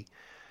be.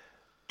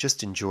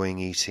 Just enjoying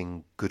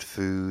eating good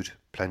food,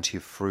 plenty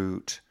of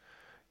fruit,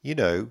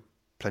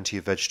 plenty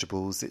of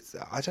vegetables.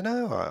 I don't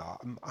know.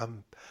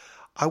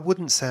 I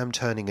wouldn't say I'm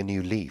turning a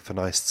new leaf, and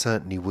I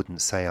certainly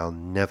wouldn't say I'll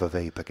never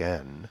vape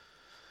again,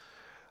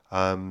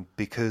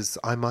 because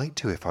I might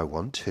do if I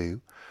want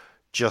to.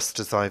 Just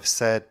as I've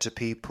said to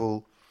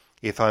people,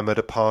 if I'm at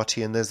a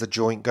party and there's a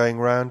joint going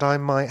round, I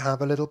might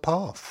have a little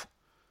puff.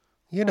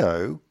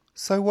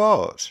 So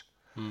what?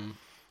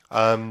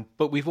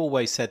 But we've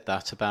always said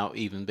that about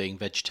even being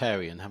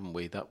vegetarian, haven't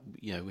we? That,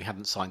 we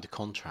hadn't signed a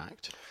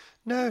contract.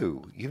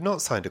 No, you've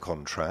not signed a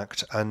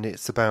contract, and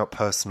it's about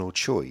personal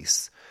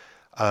choice.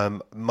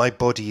 My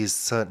body is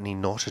certainly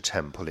not a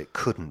temple. It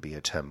couldn't be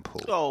a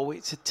temple. Oh,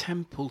 it's a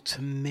temple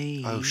to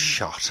me. Oh,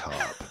 shut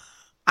up.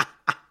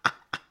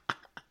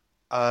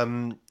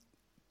 I've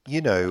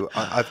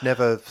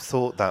never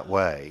thought that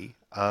way,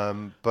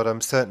 but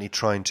I'm certainly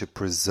trying to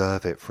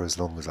preserve it for as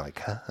long as I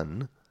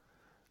can,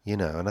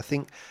 and I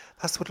think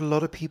that's what a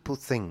lot of people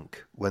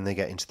think when they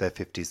get into their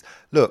 50s.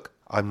 Look,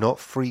 I'm not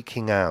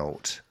freaking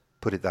out,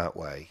 put it that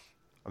way.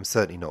 I'm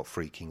certainly not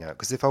freaking out,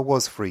 because if I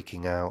was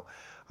freaking out,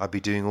 I'd be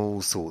doing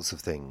all sorts of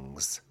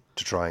things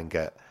to try and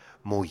get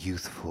more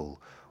youthful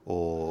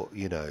or,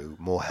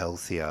 more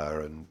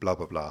healthier and blah,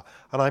 blah, blah.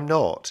 And I'm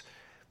not.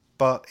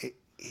 But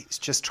it's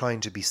just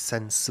trying to be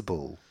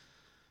sensible.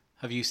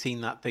 Have you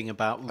seen that thing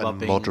about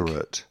and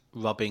moderate.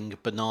 rubbing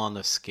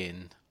banana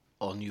skin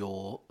on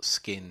your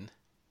skin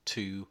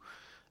to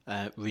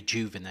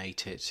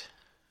rejuvenate it?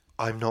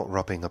 I'm not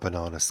rubbing a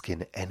banana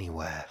skin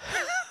anywhere.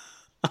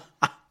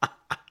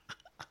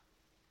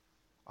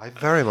 I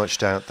very much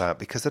doubt that,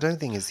 because I don't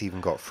think it's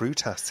even got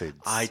fruit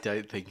acids. I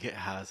don't think it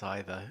has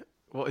either.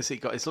 What has it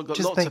got? It's got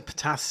Just lots of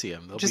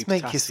potassium. There'll Just be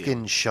make your potassium.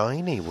 skin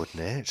shiny,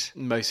 wouldn't it?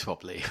 Most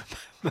probably.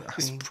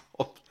 Most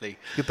probably.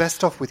 You're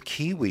best off with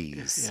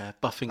kiwis. Yeah,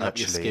 buffing up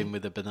your actually. skin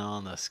with a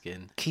banana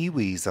skin.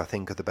 Kiwis, I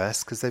think, are the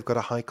best because they've got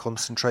a high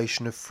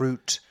concentration of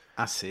fruit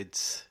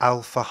Acids.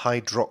 alpha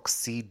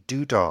hydroxy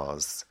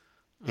doodars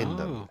in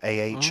them,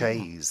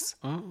 AHAs.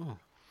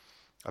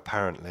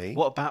 Apparently.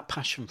 What about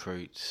passion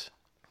fruits?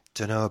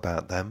 Don't know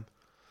about them.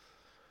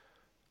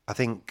 I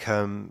think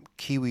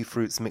kiwi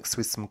fruits mixed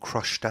with some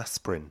crushed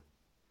aspirin.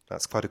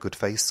 That's quite a good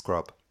face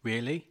scrub.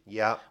 Really?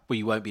 Yeah. Well,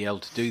 you won't be able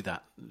to do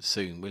that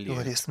soon, will you?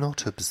 Well, it's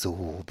not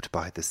absorbed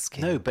by the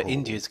skin. No, but Paul.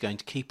 India's going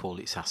to keep all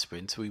its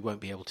aspirin, so we won't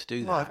be able to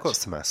do that. Well, I've got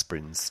some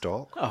aspirin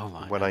stock. Oh,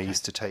 right, when I okay.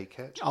 used to take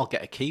it. I'll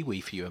get a kiwi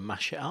for you and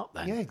mash it up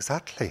then. Yeah,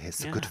 exactly.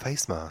 It's a good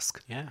face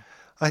mask. Yeah.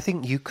 I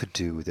think you could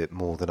do with it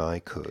more than I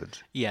could.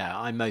 Yeah,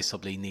 I most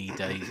probably need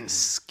a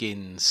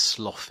skin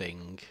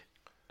sloughing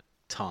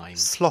time.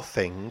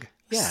 Sloughing?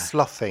 Yeah.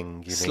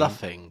 Sloughing, you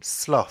Sloughing. mean?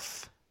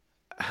 Slough.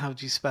 How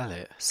do you spell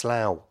it?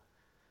 Slough.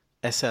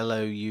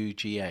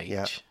 Slough.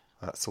 Yeah.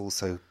 That's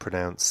also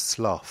pronounced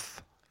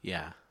slough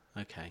Yeah,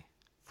 okay.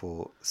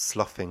 for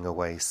sloughing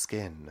away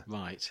skin.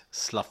 Right.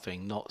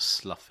 Sloughing, not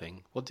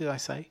sloughing. What did I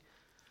say?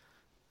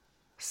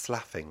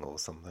 Slaffing or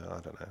something. I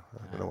don't know.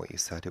 I don't know what you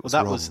said. It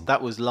Well, was wrong.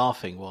 that was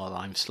laughing while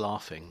I'm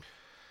sloughing.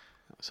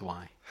 That's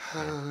why.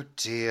 Oh,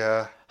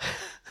 dear.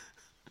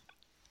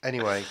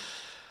 Anyway.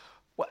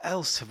 What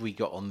else have we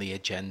got on the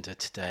agenda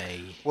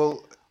today?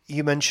 Well,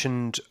 you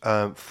mentioned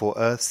For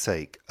Earth's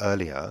Sake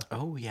earlier,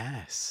 Oh,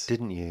 yes.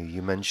 didn't you?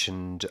 You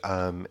mentioned,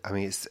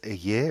 it's a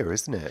year,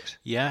 isn't it?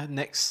 Yeah,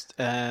 next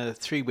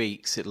 3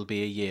 weeks it'll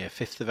be a year.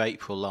 5th of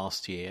April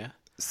last year.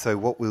 So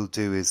what we'll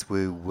do is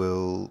we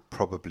will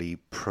probably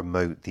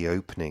promote the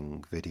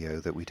opening video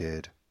that we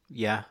did.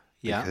 Yeah,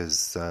 yeah.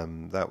 Because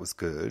that was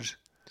good.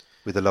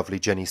 With the lovely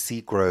Jenny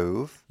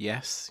Seagrove,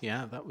 Yes,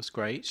 yeah, that was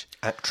great.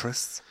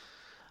 actress,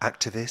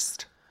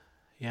 activist,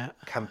 Yeah.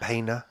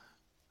 campaigner.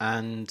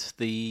 And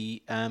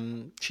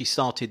she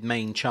started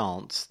Main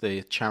Chance,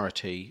 the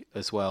charity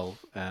as well,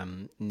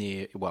 in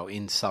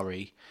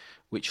Surrey,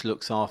 which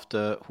looks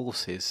after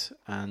horses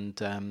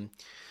and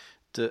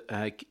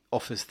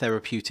offers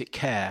therapeutic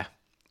care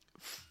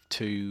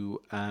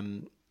to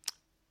anyone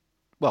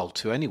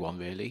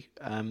really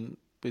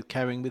with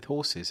caring with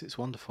horses. It's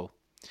wonderful.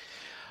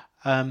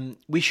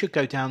 We should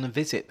go down and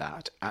visit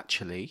that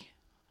actually.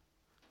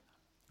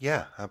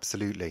 Yeah,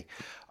 absolutely.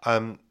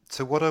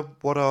 So what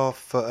are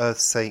For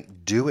Earth's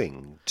Sake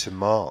doing to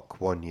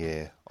mark 1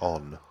 year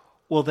on?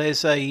 Well,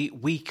 there's a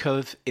week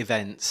of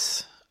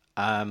events.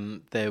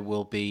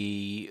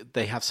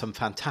 They have some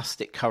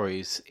fantastic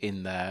curries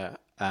in there.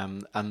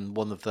 And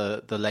one of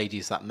the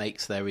ladies that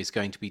makes there is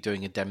going to be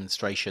doing a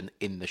demonstration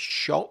in the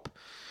shop,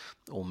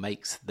 or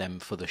makes them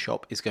for the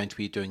shop, is going to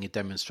be doing a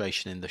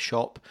demonstration in the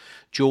shop.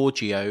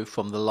 Giorgio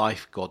from the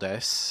Life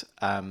Goddess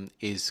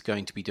is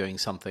going to be doing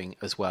something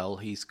as well.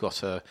 He's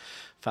got a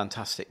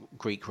fantastic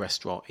Greek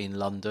restaurant in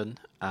London,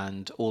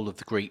 and all of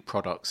the Greek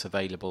products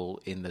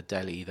available in the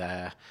deli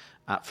there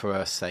at For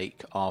Earth's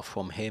Sake are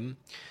from him.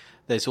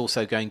 There's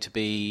also going to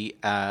be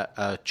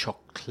a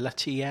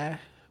chocolatier,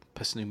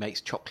 person who makes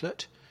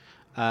chocolate,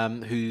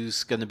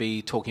 who's going to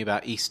be talking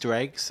about Easter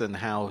eggs and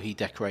how he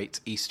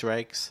decorates Easter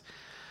eggs.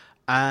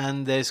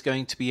 And there's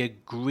going to be a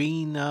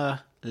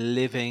greener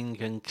living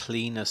and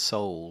cleaner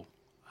soul,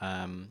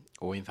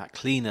 or in fact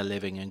cleaner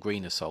living and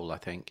greener soul, I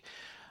think,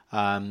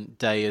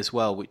 day as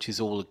well, which is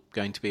all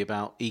going to be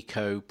about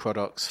eco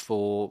products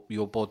for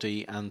your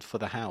body and for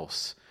the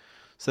house.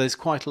 So there's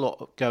quite a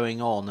lot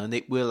going on, and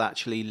it will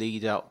actually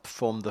lead up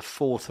from the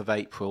 4th of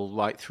April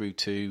right through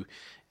to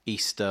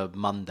Easter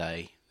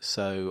Monday.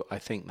 So I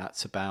think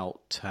that's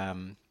about, I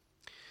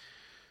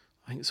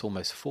think it's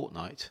almost a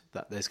fortnight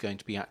that there's going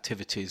to be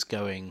activities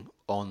going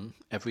on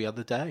every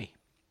other day.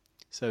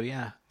 So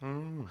yeah.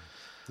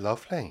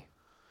 Lovely.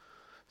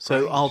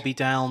 So Great. I'll be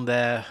down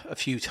there a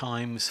few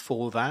times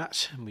for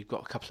that, and we've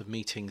got a couple of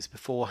meetings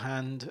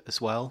beforehand as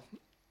well.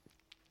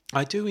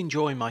 I do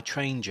enjoy my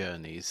train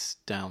journeys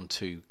down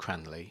to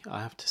Cranley,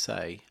 I have to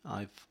say.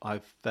 I've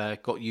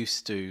got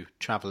used to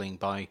travelling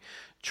by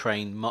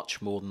train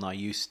much more than I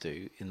used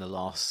to in the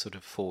last sort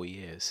of 4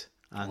 years.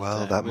 And,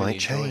 Well, that really might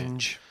enjoy it.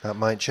 change. That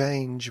might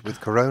change with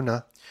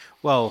Corona.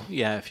 Well,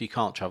 yeah, if you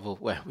can't travel,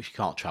 you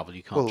can't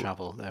Well,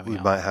 travel. There we we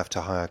are. might have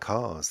to hire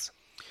cars.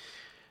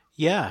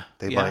 Yeah.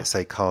 They yeah. might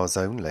say cars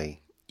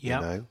only, Yeah.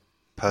 you know,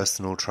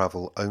 personal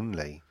travel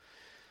only.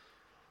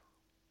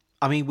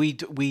 I mean, we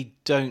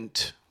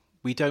don't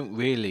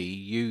really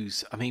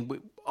use. I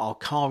mean, our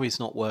car is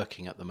not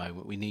working at the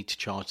moment. We need to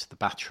charge the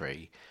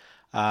battery,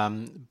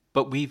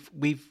 but we've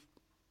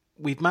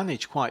we've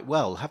managed quite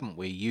well, haven't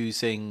we?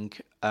 Using,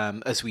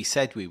 as we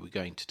said we were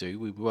going to do,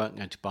 we weren't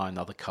going to buy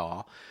another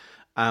car,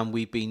 and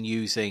we've been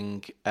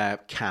using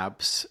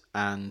cabs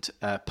and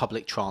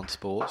public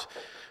transport.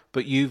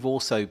 But you've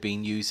also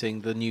been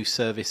using the new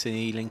service in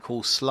Ealing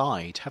called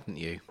Slide, haven't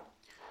you?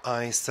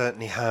 I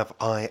certainly have.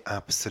 I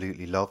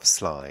absolutely love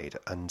Slide,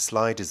 and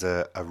Slide is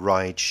a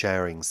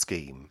ride-sharing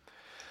scheme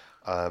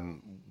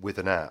with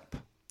an app,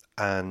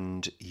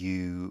 and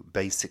you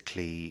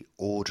basically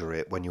order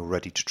it when you're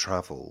ready to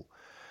travel,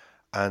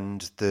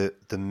 and the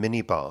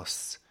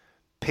minibus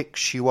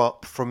picks you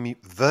up from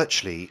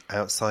virtually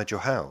outside your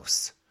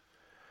house.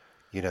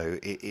 You know,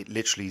 it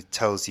literally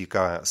tells you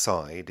go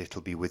outside,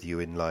 it'll be with you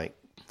in like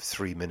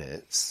 3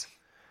 minutes,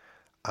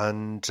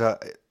 and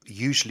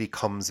usually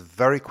comes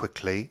very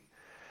quickly,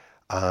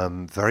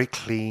 very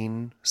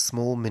clean,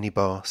 small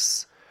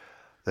minibus.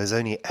 There's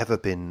only ever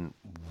been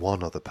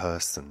one other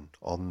person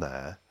on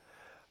there,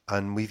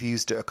 and we've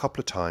used it a couple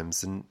of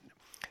times, and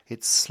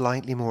it's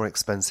slightly more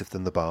expensive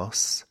than the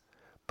bus,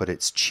 but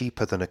it's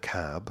cheaper than a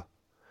cab,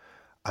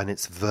 and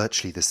it's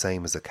virtually the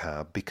same as a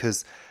cab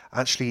because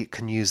actually it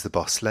can use the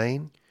bus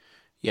lane.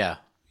 Yeah,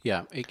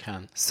 it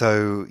can.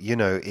 So, you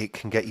know, it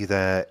can get you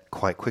there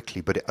quite quickly,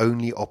 but it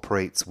only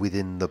operates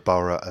within the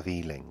borough of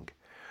Ealing.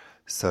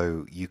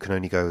 So you can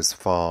only go as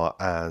far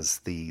as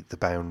the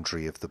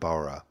boundary of the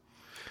borough.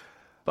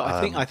 But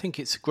I think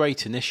it's a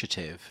great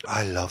initiative.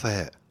 I love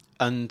it.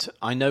 And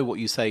I know what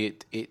you say,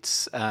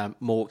 it's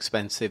more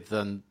expensive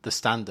than the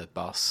standard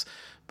bus.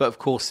 But of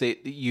course,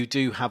 you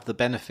do have the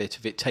benefit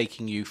of it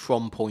taking you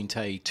from point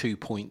A to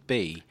point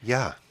B.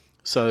 Yeah.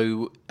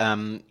 So,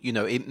 you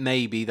know, it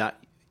may be that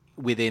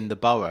within the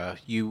borough,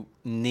 you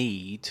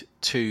need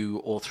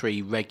 2 or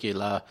 3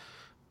 regular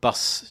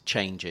bus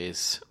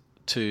changes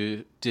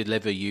to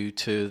deliver you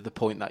to the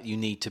point that you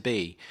need to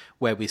be.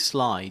 Where with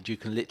Slide, you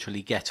can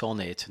literally get on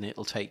it and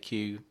it'll take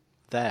you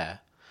there.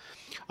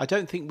 I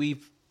don't think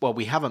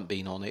we haven't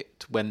been on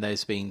it when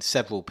there's been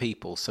several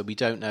people, so we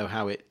don't know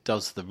how it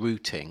does the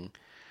routing.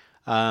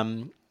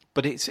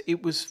 But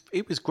it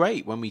was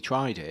great when we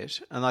tried it,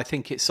 and I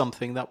think it's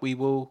something that we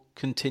will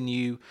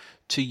continue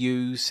to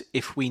use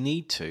if we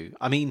need to.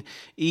 I mean,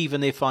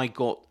 even if I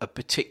got a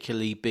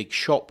particularly big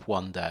shop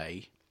one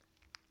day,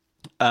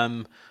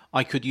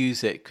 I could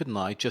use it, couldn't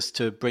I, just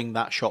to bring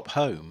that shop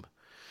home.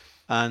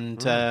 And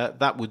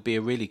that would be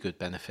a really good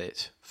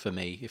benefit for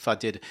me if I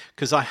did.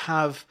 Because I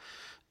have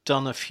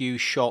done a few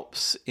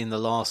shops in the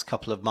last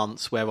couple of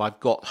months where I've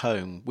got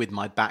home with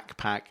my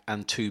backpack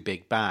and 2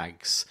 big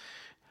bags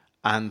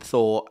and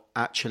thought,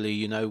 actually,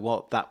 you know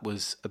what, that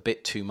was a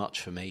bit too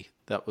much for me.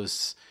 That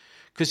was...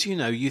 Because, you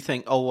know, you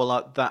think, oh,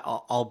 well,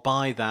 I'll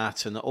buy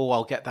that, and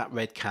I'll get that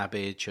red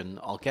cabbage, and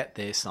I'll get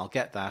this, and I'll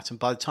get that. And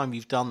by the time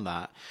you've done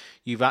that,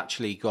 you've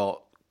actually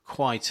got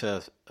quite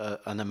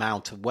an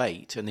amount of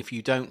weight. And if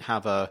you don't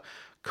have a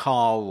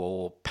car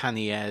or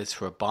panniers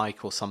for a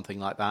bike or something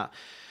like that,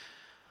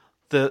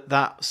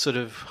 that sort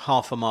of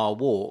half a mile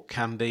walk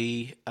can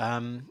be,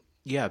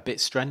 a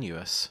bit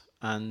strenuous.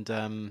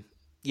 And,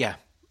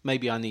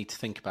 maybe I need to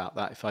think about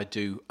that if I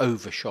do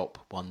overshop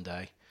one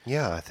day.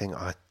 Yeah, I think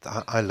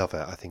I love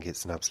it. I think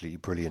it's an absolutely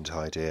brilliant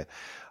idea.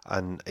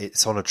 And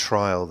it's on a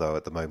trial, though,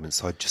 at the moment.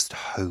 So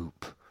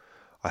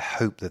I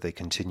hope that they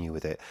continue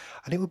with it.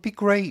 And it would be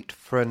great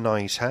for a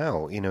night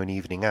out, you know, an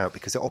evening out,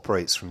 because it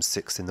operates from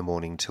 6 in the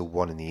morning till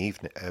 1 in the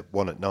evening,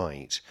 1 at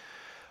night,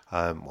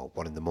 1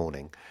 in the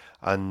morning.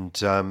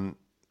 And,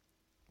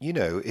 you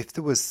know, if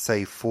there was,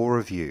 say, 4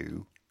 of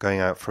you going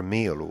out for a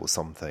meal or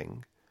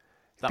something...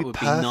 That would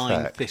be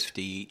 £9.50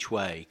 each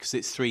way, because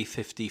it's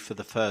 £3.50 for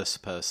the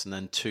first person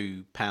and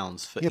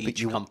 £2 for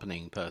each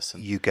accompanying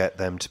person. You get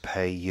them to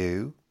pay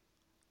you.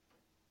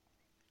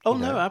 Oh,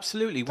 no,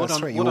 absolutely. What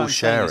I'm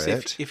saying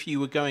is if you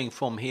were going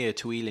from here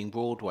to Ealing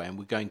Broadway and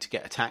were going to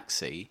get a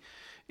taxi,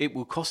 it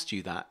will cost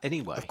you that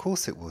anyway. Of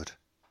course it would.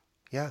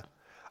 Yeah.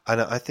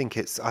 And I think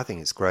it's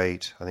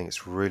great. I think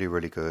it's really,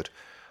 really good.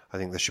 I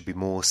think there should be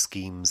more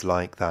schemes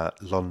like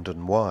that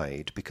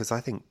London-wide, because I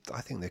think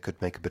they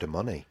could make a bit of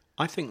money.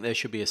 I think there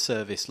should be a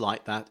service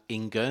like that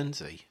in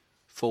Guernsey,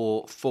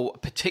 for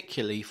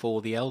particularly for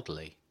the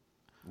elderly.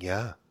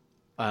 Yeah.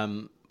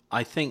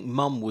 I think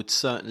Mum would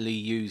certainly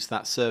use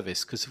that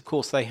service because, of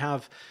course, they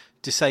have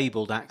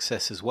disabled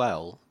access as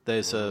well.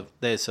 There's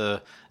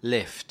a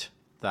lift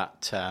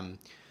that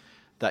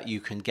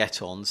you can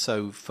get on.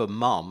 So for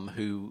Mum,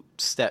 who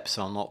steps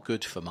are not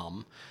good for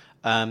Mum,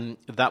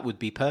 that would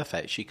be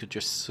perfect. She could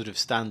just sort of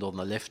stand on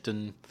the lift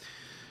and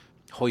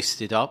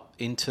hoist it up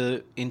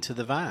into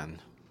the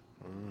van.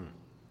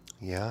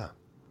 Yeah.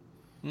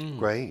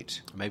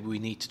 Great. Maybe we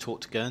need to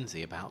talk to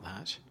Guernsey about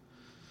that.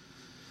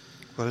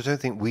 Well, I don't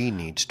think we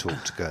need to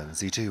talk to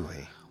Guernsey, do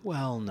we?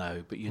 Well,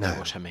 no, but you know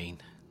what I mean.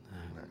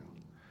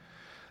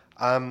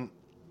 No.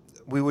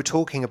 We were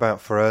talking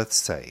about For Earth's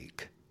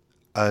Sake,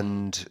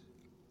 and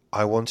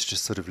I wanted to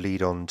sort of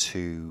lead on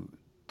to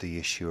the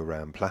issue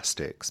around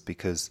plastics,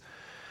 because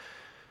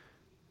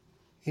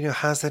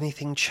Has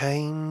anything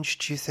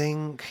changed, do you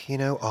think?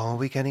 Are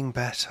we getting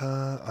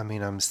better? I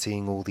mean, I'm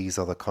seeing all these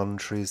other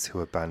countries who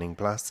are banning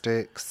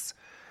plastics,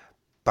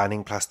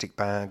 banning plastic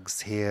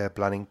bags here,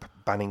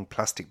 banning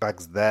plastic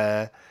bags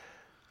there.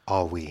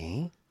 Are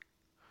we?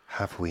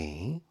 Have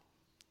we?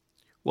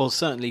 Well,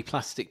 certainly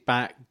plastic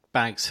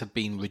bags have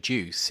been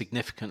reduced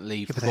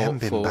significantly but they haven't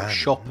been for banned.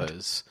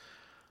 shoppers.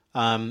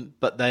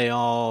 But they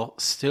are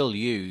still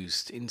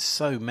used in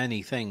so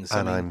many things.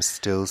 And I'm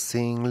still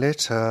seeing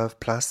litter of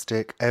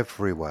plastic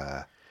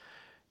everywhere.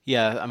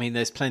 Yeah, I mean,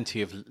 there's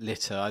plenty of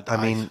litter. I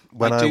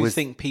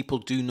think people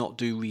do not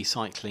do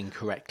recycling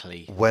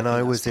correctly. When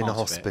I was in a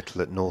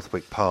hospital at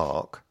Northwick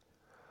Park,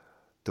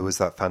 there was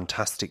that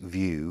fantastic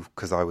view,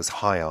 because I was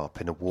high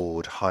up in a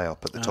ward, high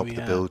up at the top of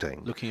the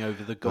building. Looking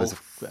over the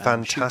golf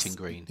shooting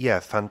green. Yeah,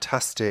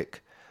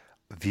 fantastic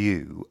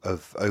view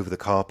over the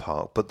car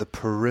park, but the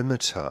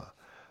perimeter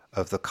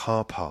of the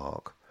car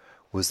park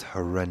was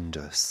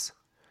horrendous.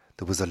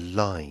 There was a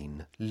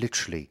line,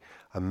 literally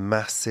a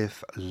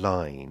massive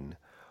line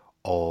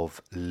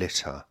of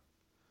litter,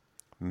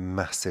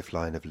 going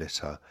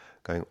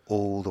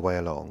all the way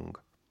along.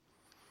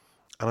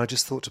 And I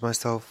just thought to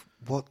myself,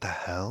 what the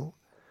hell?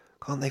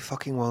 Can't they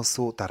fucking well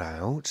sort that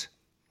out?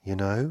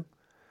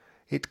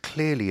 It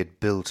clearly had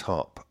built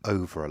up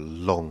over a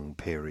long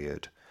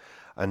period.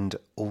 And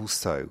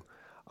also,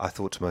 I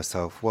thought to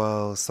myself,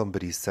 well,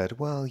 somebody said,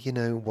 well,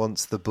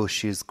 once the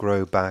bushes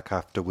grow back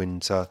after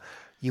winter,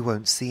 you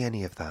won't see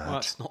any of that. Well,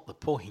 that's not the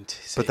point,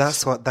 is it?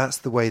 But that's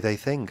the way they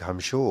think,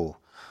 I'm sure.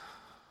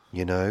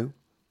 I'm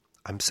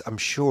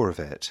sure of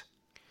it.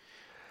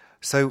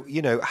 So,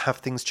 have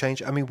things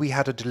changed? I mean, we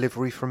had a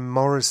delivery from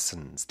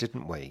Morrison's,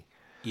 didn't we?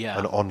 Yeah.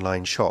 An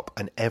online shop,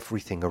 and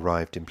everything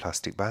arrived in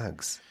plastic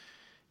bags.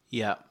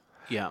 Yeah,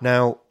 yeah.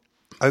 Now,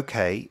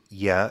 okay,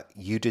 yeah,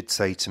 you did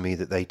say to me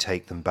that they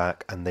take them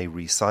back and they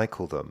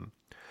recycle them.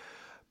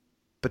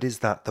 But is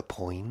that the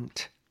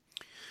point?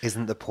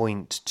 Isn't the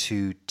point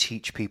to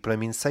teach people? I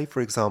mean, say,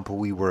 for example,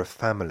 we were a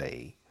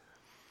family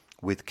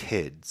with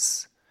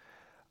kids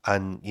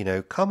and,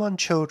 come on,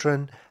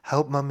 children,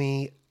 help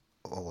mummy,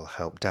 or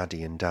help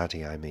daddy and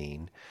daddy, I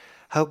mean.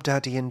 Help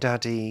daddy and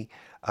daddy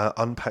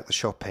unpack the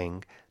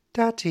shopping.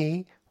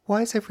 Daddy,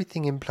 why is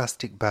everything in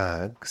plastic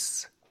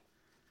bags?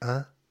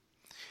 Huh?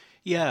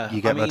 Yeah,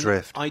 you get my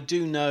drift. I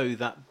do know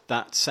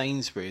that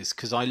Sainsbury's,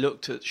 because I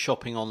looked at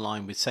shopping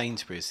online with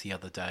Sainsbury's the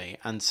other day,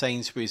 and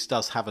Sainsbury's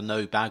does have a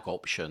no bag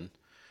option.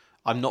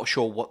 I'm not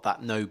sure what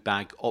that no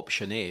bag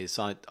option is.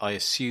 I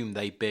assume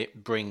they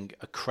bring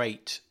a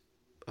crate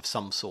of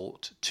some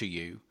sort to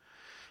you,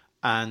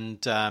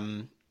 and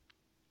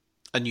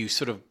you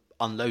sort of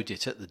unload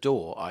it at the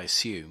door, I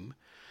assume.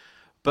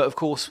 But of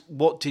course,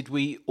 what did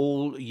we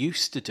all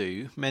used to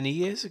do many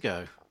years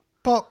ago?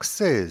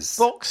 Boxes.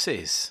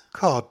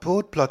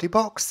 Cardboard bloody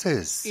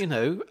boxes.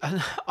 And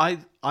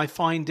I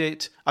find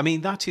it... I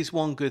mean, that is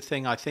one good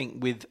thing, I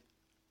think, with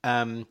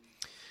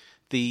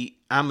the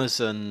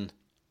Amazon...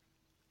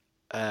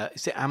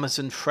 is it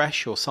Amazon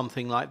Fresh or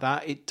something like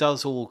that? It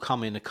does all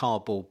come in a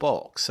cardboard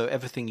box. So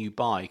everything you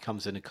buy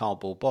comes in a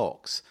cardboard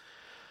box.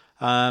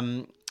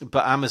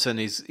 But Amazon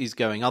is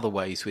going other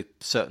ways with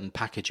certain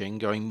packaging,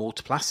 going more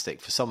to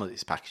plastic for some of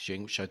its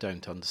packaging, which I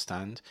don't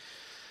understand.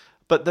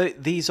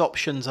 But these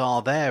options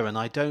are there, and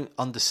I don't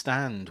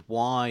understand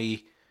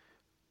why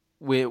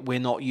we're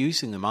not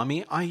using them. I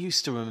mean, I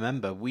used to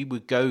remember we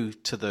would go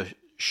to the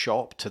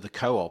shop, to the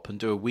co-op, and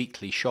do a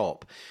weekly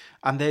shop,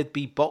 and there'd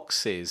be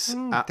boxes.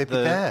 They'd be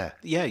there.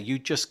 Yeah,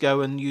 you'd just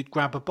go and you'd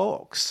grab a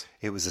box.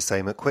 It was the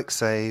same at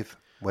QuickSave.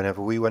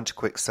 Whenever we went to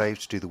QuickSave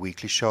to do the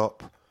weekly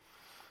shop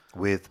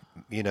with,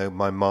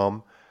 my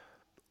mum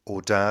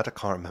or dad, I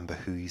can't remember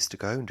who used to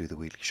go and do the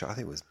weekly shop. I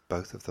think it was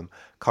both of them.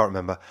 Can't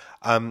remember.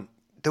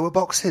 There were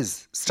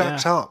boxes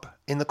stacked up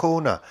in the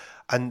corner,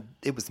 and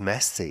it was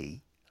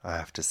messy, I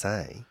have to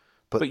say.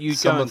 But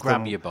you'd go and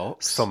grab your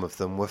box. Some of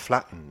them were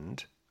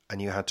flattened,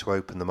 and you had to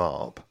open them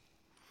up.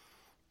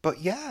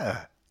 But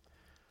yeah,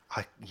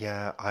 I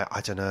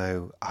don't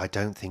know. I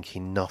don't think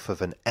enough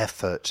of an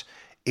effort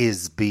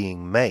is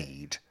being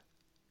made,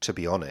 to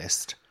be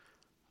honest.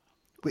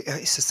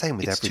 It's the same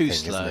with everything, too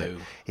slow.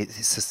 Isn't it?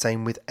 It's the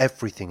same with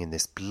everything in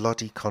this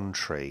bloody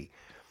country.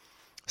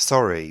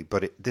 Sorry,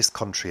 but this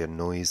country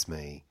annoys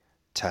me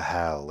to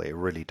hell. It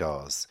really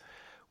does.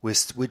 We're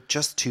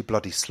just too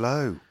bloody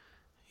slow.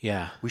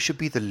 Yeah. We should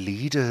be the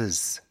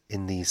leaders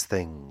in these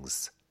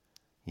things,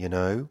 We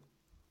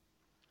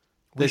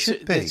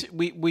should be.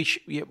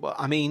 Well,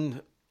 I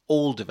mean,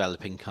 all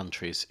developing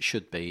countries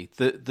should be.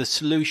 The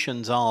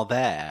solutions are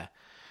there.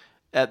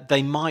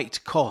 They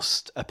might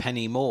cost a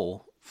penny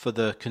more for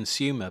the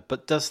consumer,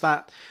 but does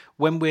that,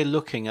 when we're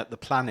looking at the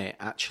planet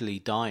actually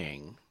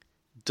dying,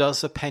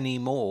 does a penny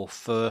more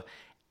for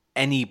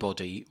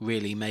anybody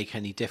really make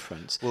any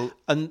difference? Well,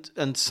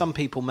 and some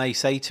people may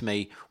say to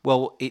me,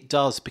 well, it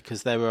does,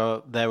 because there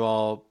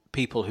are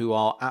people who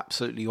are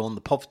absolutely on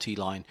the poverty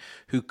line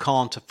who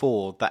can't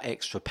afford that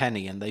extra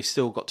penny, and they've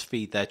still got to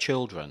feed their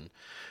children.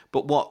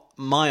 But what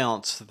my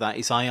answer to that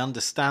is, I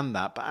understand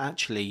that, but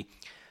actually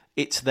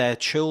it's their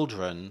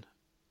children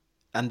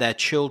and their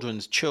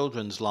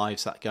children's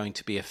lives that are going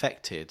to be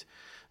affected.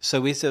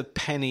 So is a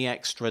penny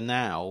extra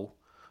now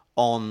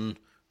on,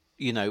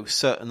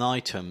 certain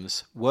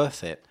items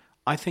worth it?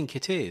 I think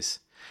it is.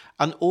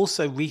 And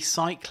also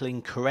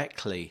recycling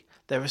correctly.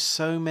 There are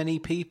so many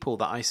people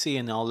that I see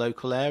in our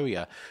local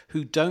area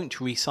who don't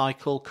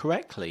recycle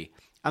correctly.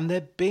 And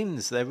they're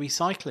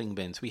recycling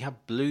bins. We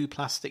have blue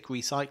plastic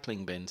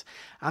recycling bins,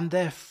 and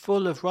they're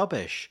full of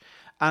rubbish.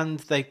 And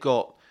they've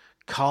got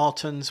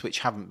cartons which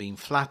haven't been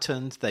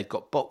flattened. They've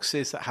got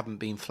boxes that haven't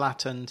been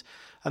flattened.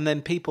 And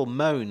then people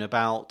moan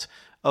about,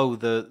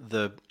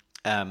 the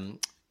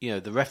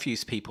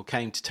refuse people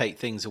came to take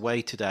things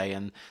away today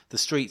and the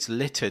streets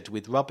littered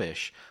with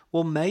rubbish.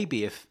 Well,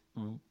 maybe if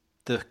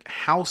the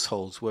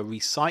households were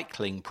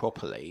recycling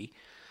properly,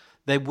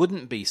 there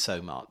wouldn't be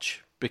so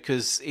much,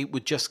 because it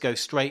would just go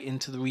straight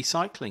into the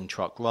recycling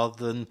truck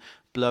rather than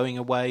blowing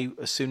away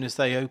as soon as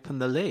they open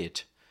the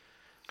lid.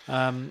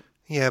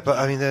 Yeah, but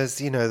I mean, there's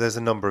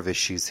a number of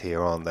issues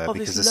here, aren't there? Oh,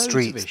 because there's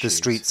the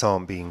streets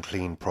aren't being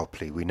cleaned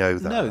properly. We know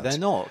that. No, they're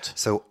not.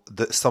 So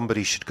that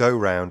somebody should go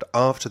round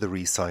after the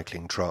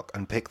recycling truck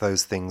and pick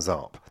those things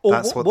up. Or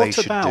That's what they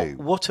should do.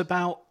 What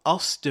about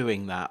us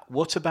doing that?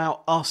 What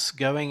about us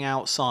going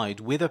outside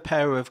with a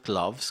pair of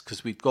gloves,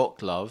 because we've got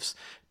gloves,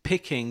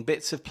 picking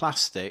bits of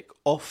plastic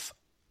off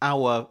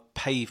our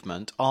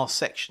pavement, our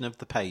section of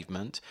the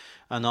pavement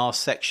and our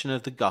section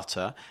of the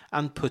gutter,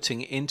 and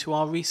putting it into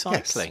our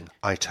recycling? Yes,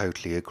 I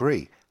totally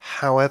agree.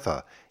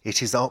 However,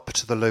 it is up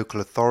to the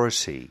local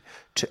authority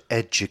to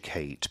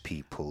educate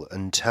people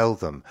and tell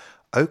them,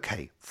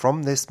 okay,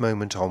 from this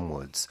moment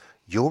onwards,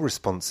 your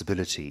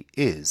responsibility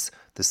is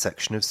the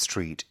section of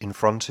street in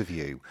front of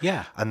you.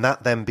 Yeah. And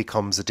that then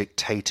becomes a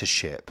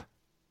dictatorship.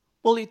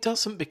 Well, it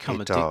doesn't become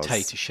a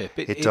dictatorship.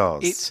 It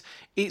does.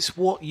 It's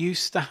what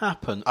used to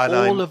happen. And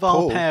all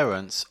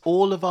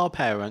of our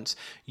parents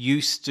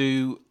used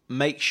to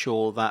make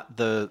sure that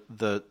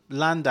the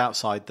land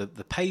outside, the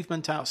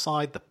pavement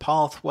outside, the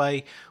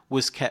pathway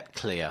was kept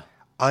clear.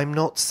 I'm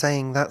not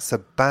saying that's a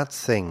bad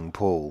thing,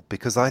 Paul,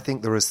 because I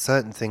think there are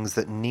certain things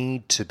that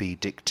need to be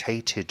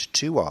dictated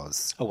to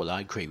us. Oh, well,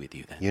 I agree with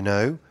you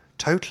then.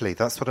 Totally.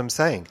 That's what I'm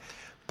saying.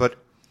 But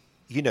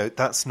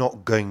that's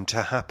not going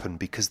to happen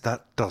because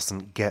that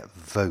doesn't get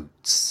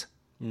votes.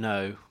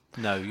 No,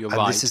 you're right.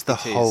 And this is the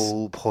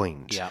whole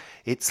point. Yeah.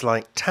 It's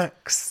like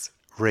tax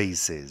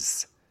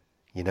raises.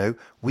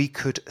 We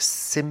could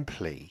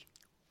simply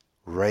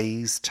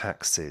raise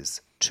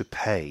taxes to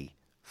pay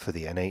for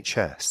the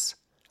NHS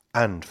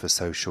and for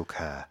social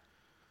care.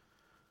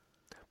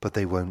 But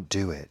they won't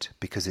do it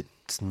because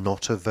it's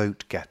not a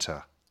vote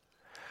getter.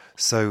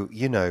 So,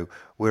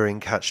 we're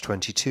in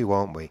catch-22,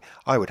 aren't we?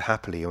 I would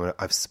happily,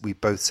 we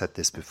both said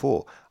this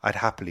before, I'd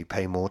happily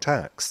pay more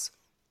tax.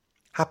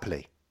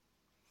 Happily.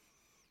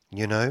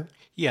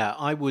 Yeah,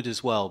 I would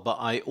as well, but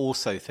I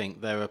also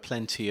think there are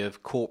plenty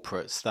of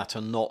corporates that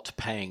are not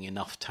paying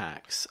enough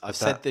tax. I've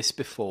said this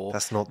before.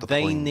 That's not the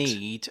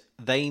point.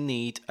 They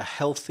need a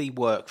healthy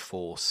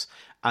workforce,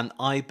 and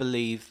I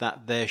believe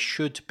that there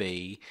should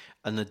be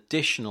an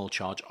additional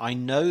charge. I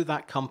know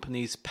that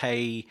companies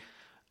pay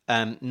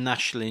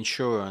national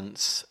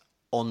insurance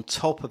on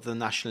top of the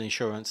national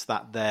insurance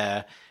that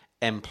their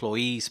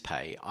employees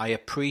pay. I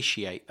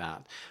appreciate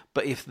that.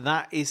 But if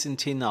that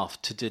isn't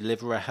enough to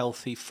deliver a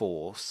healthy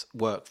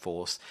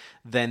workforce,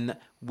 then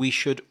we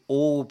should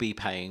all be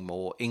paying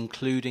more,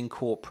 including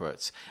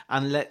corporates.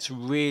 And let's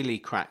really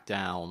crack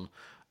down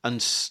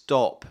and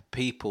stop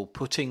people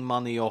putting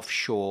money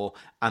offshore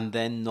and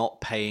then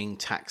not paying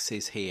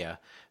taxes here,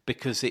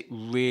 because it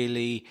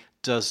really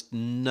does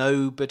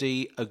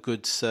nobody a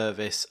good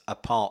service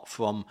apart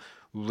from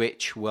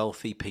rich,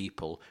 wealthy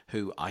people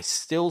who I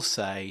still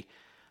say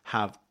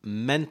have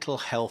mental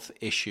health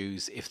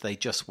issues if they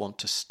just want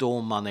to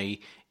store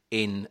money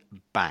in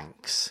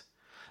banks.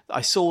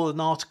 I saw an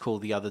article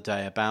the other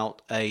day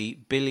about a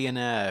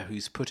billionaire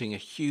who's putting a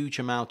huge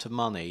amount of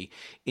money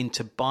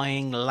into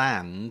buying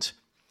land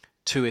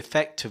to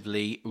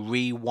effectively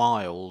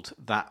rewild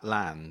that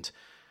land.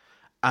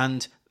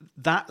 And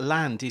that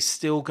land is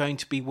still going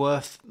to be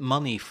worth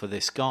money for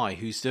this guy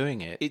who's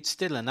doing it. It's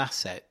still an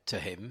asset to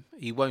him.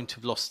 He won't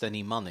have lost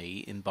any money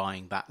in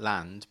buying that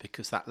land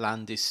because that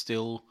land is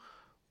still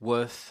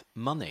worth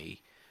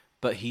money.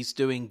 But he's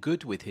doing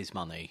good with his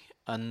money.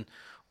 And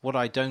what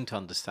I don't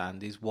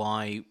understand is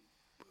why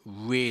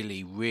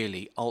really,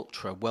 really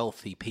ultra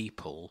wealthy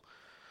people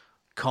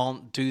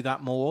can't do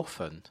that more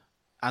often.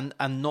 And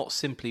not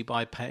simply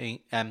by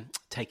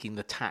taking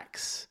the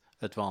tax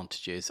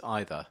advantages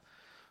either,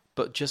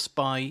 but just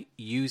by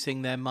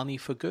using their money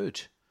for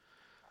good.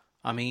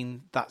 I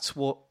mean, that's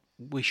what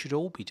we should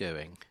all be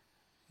doing.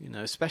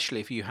 Especially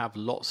if you have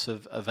lots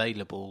of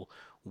available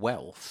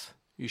wealth,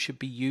 you should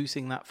be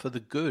using that for the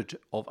good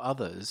of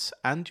others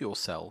and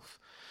yourself,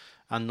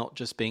 and not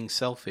just being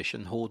selfish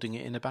and hoarding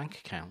it in a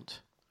bank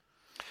account.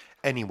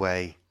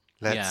 Anyway,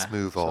 let's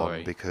move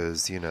on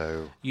because,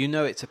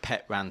 it's a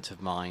pet rant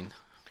of mine.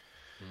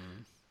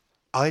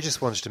 I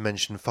just wanted to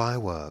mention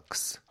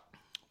fireworks.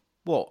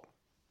 What?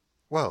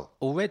 Well,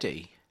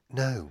 already.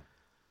 no.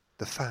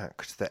 The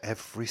fact that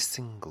every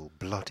single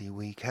bloody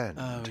weekend,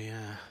 Oh,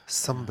 yeah.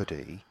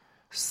 somebody,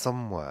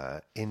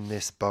 somewhere in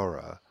this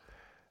borough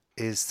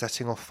is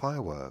setting off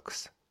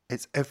fireworks.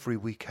 It's every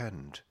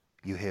weekend.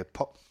 You hear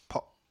pop,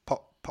 pop,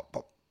 pop, pop,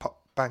 pop,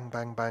 pop, bang,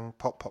 bang, bang,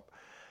 pop, pop.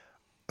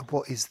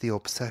 What is the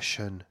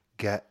obsession?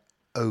 Get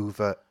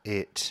over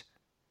it.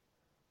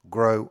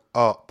 Grow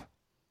up.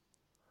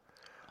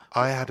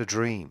 I had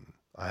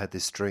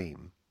this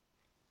dream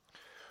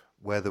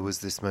where there was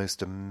this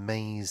most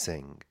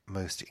amazing,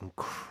 most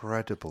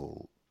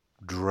incredible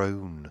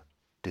drone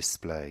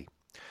display.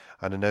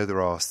 And I know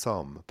there are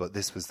some, but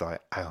this was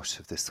like out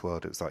of this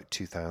world. It was like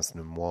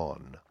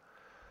 2001.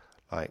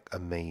 Like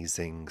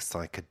amazing,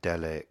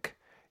 psychedelic,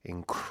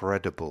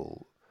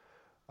 incredible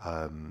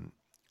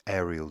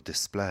aerial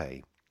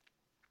display.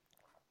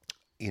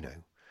 You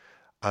know.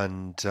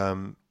 And,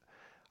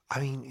 I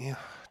mean, yeah,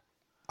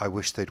 I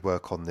wish they'd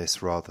work on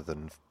this rather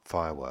than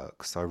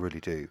fireworks. I really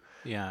do.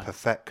 Yeah.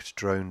 Perfect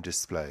drone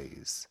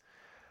displays.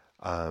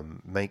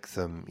 Make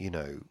them,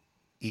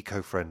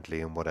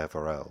 eco-friendly and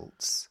whatever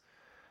else.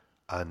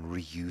 And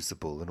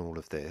reusable and all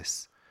of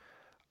this.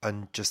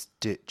 And just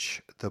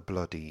ditch the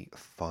bloody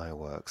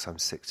fireworks. I'm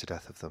sick to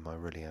death of them. I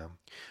really am.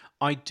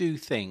 I do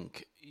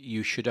think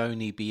you should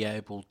only be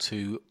able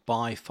to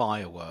buy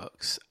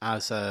fireworks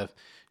as a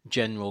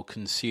general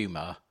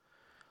consumer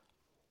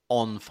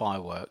on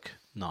firework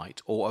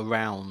night or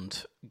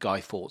around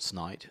Guy Fawkes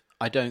night.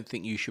 I don't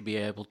think you should be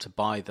able to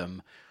buy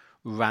them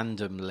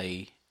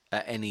randomly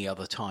at any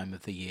other time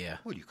of the year.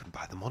 Well, you can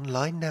buy them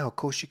online now. Of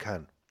course you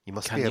can. You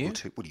must be able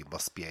to. Well, you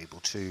must be able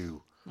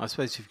to. I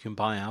suppose if you can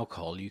buy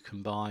alcohol, you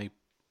can buy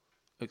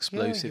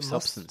explosive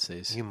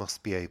substances. You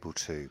must be able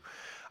to.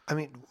 I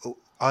mean,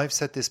 I've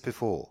said this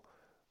before.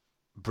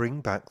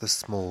 Bring back the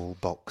small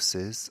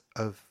boxes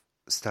of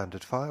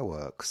standard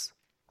fireworks.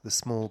 The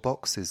small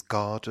boxes,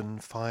 garden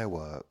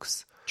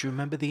fireworks. Do you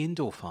remember the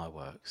indoor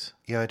fireworks?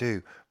 Yeah, I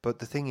do. But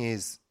the thing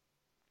is,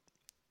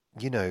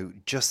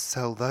 just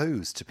sell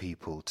those to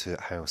people, to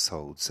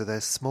households, so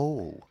they're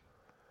small.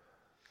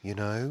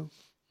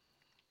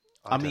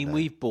 I mean,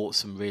 we've bought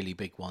some really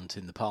big ones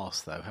in the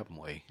past, though, haven't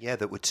we? Yeah,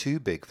 that were too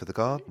big for the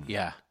garden.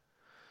 Yeah.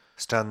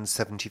 Stand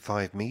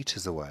 75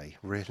 metres away,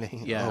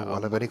 really? Yeah. Oh,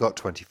 well, I've only got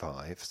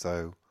 25,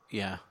 so...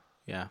 Yeah,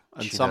 yeah.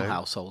 And some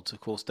households, of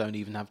course, don't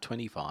even have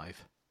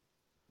 25.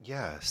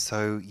 Yeah,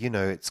 so,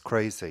 it's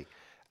crazy.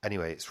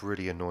 Anyway, it's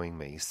really annoying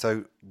me.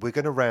 So we're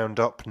going to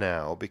round up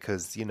now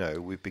because,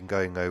 we've been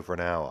going over an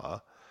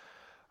hour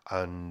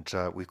and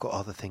we've got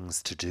other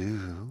things to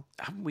do.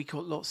 Haven't we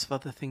got lots of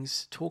other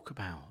things to talk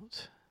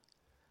about?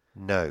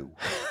 No.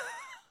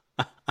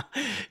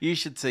 You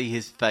should see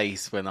his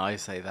face when I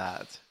say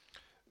that.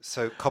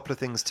 So a couple of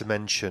things to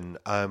mention.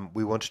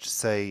 We wanted to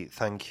say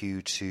thank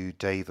you to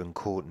Dave and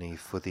Courtney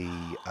for the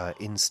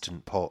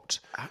Instant Pot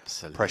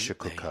pressure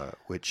cooker,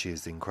 which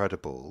is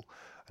incredible.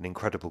 An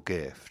incredible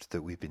gift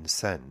that we've been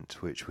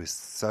sent, which we're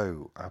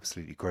so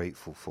absolutely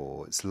grateful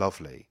for. It's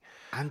lovely.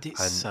 And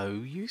it's so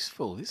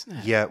useful, isn't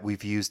it? Yeah,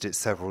 we've used it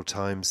several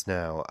times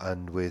now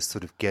and we're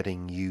sort of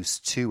getting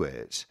used to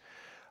it.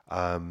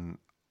 And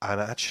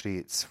actually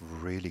it's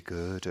really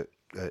good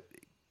at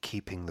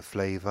keeping the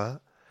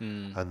flavour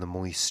and the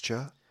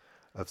moisture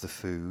of the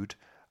food.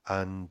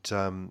 And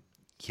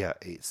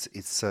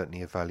it's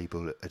certainly a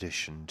valuable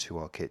addition to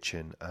our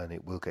kitchen and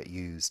it will get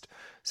used.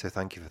 So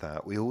thank you for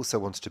that. We also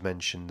wanted to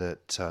mention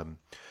that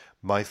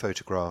my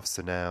photographs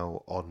are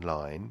now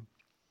online.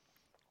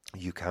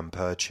 You can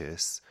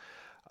purchase.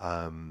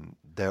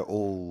 They're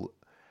all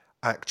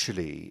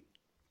actually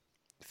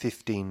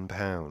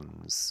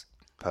 £15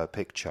 per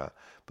picture,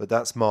 but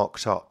that's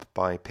marked up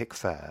by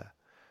Pickfair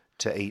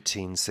to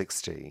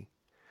 1860.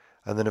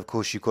 And then, of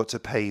course, you've got to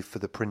pay for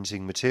the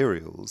printing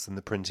materials and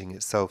the printing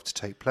itself to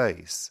take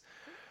place.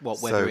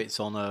 Whether it's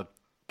on a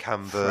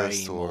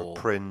canvas or a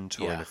print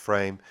or in a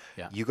frame,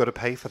 you've got to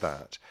pay for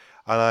that.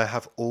 And I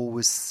have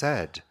always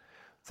said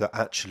that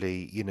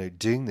actually,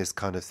 doing this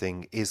kind of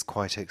thing is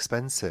quite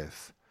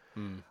expensive.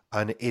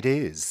 And it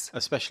is.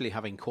 Especially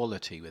having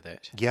quality with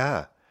it.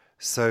 Yeah.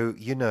 So,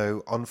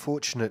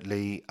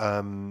 unfortunately,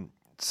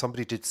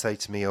 somebody did say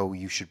to me, oh,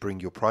 you should bring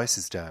your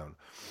prices down.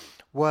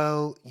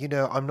 Well,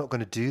 I'm not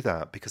going to do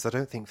that because I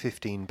don't think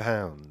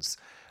 £15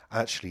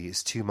 actually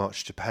is too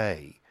much to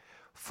pay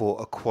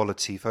for a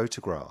quality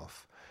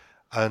photograph.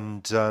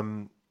 And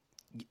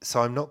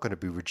so I'm not going to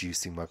be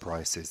reducing my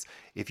prices.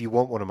 If you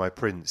want one of my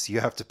prints, you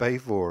have to pay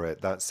for it.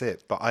 That's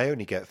it. But I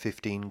only get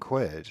 15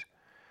 quid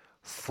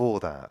for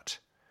that.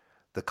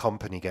 The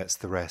company gets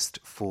the rest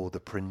for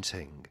the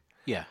printing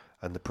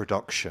and the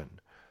production.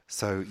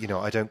 So,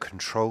 I don't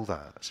control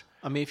that.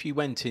 I mean, if you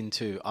went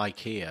into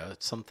IKEA,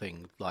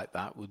 something like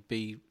that would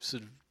be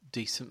sort of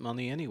decent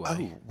money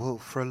anyway. Oh, well,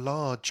 for a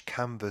large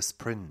canvas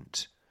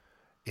print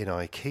in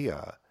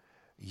IKEA,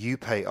 you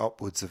pay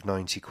upwards of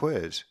 90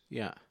 quid.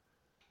 Yeah.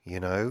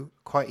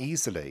 Quite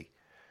easily.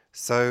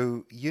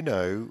 So,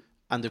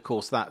 And of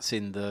course, that's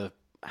in the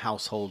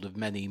household of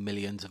many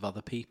millions of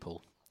other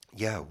people.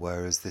 Yeah,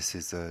 whereas this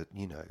is a,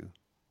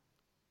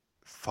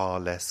 far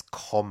less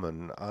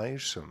common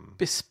item.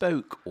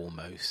 Bespoke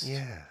almost.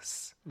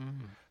 Yes.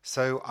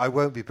 So I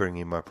won't be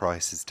bringing my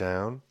prices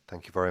down.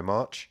 Thank you very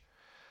much.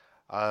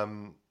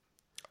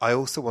 I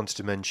also wanted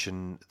to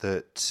mention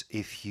that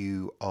if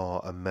you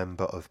are a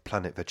member of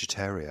Planet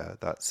Vegetaria,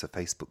 that's a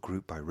Facebook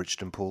group by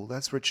Richard and Paul.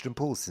 That's Richard and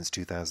Paul since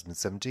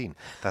 2017.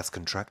 That's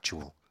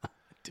contractual. I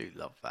do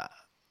love that.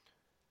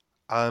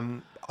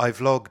 I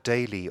vlog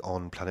daily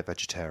on Planet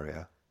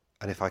Vegetaria,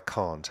 and if I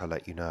can't, I'll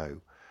let you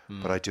know.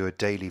 But I do a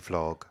daily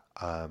vlog,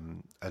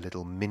 a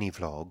little mini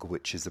vlog,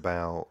 which is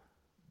about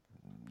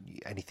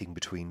anything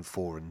between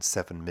 4 and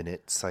 7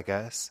 minutes, I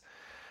guess.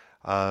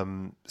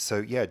 So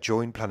yeah,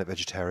 join Planet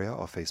Vegetaria,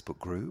 our Facebook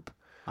group.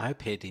 I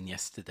appeared in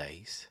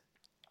yesterday's,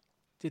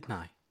 didn't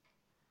I?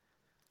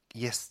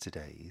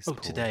 Yesterday's. Oh,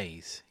 Paul.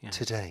 today's. Yeah.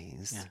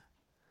 Today's.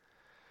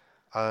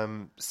 Yeah.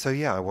 So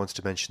yeah, I wanted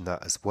to mention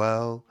that as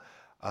well.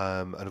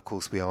 And of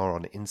course, we are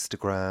on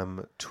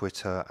Instagram,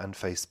 Twitter, and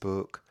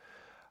Facebook,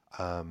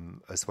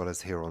 as well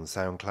as here on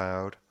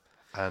SoundCloud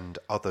and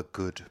other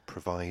good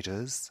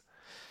providers.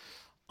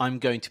 I'm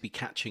going to be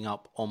catching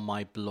up on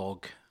my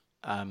blog.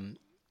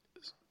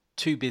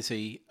 Too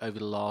busy over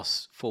the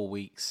last 4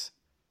 weeks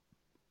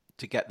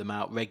to get them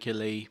out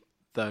regularly,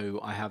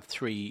 though I have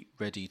 3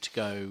 ready to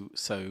go.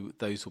 So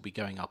those will be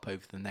going up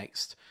over the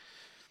next,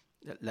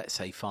 let's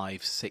say,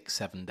 5, 6,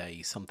 7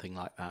 days, something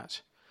like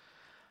that.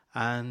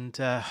 And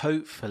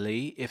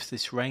hopefully, if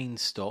this rain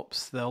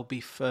stops, there'll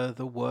be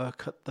further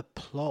work at the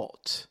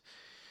plot,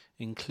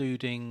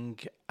 including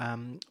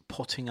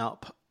potting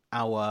up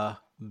our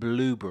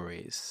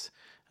blueberries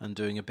and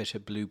doing a bit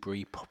of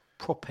blueberry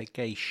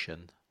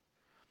propagation.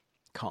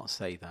 Can't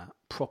say that.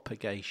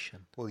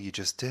 Propagation. Well, you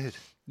just did.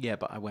 Yeah,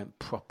 but I went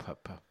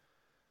proper.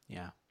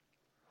 Yeah.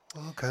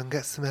 Well, go and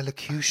get some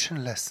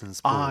elocution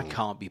lessons, Paul. I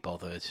can't be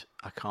bothered.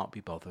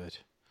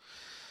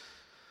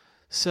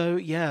 So,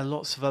 yeah,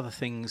 lots of other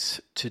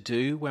things to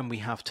do when we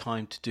have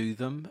time to do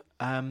them.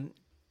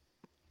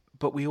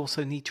 But we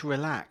also need to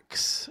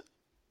relax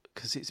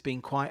because it's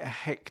been quite a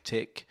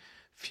hectic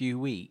few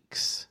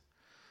weeks.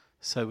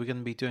 So we're going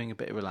to be doing a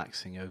bit of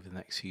relaxing over the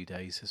next few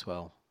days as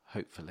well,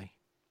 hopefully.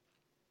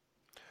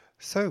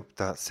 So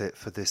that's it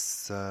for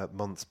this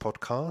month's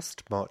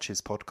podcast,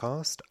 March's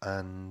podcast,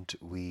 and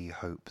we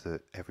hope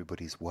that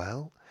everybody's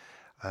well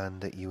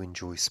and that you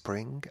enjoy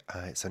spring.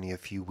 It's only a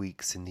few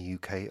weeks in the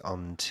UK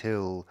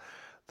until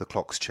the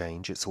clocks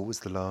change. It's always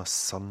the last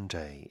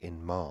Sunday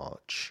in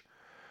March,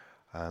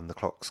 and the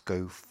clocks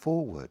go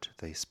forward.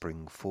 They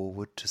spring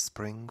forward to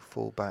spring,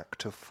 fall back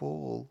to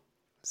fall.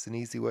 It's an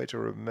easy way to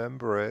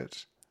remember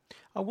it.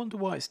 I wonder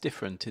why it's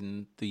different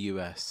in the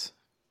US,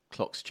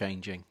 clocks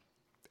changing.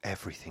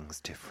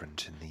 Everyth's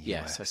different in the US.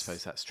 Yes, I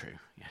suppose that's true.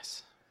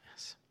 Yes.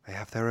 They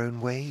have their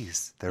own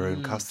ways, their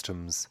own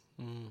customs.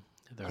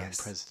 Their own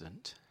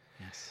president.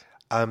 Yes.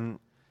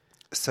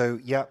 So,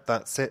 yeah,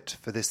 that's it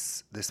for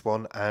this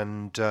one.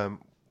 And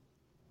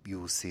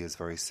you'll see us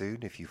very soon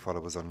if you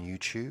follow us on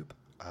YouTube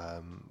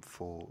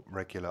for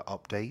regular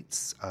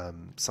updates.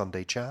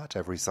 Sunday chat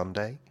every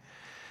Sunday.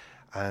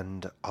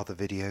 And other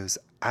videos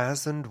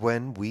as and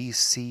when we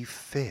see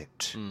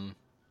fit.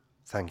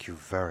 Thank you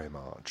very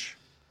much.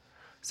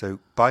 So,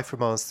 bye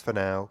from us for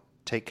now.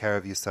 Take care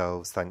of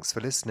yourselves. Thanks for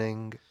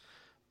listening.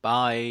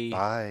 Bye.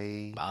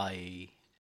 Bye. Bye.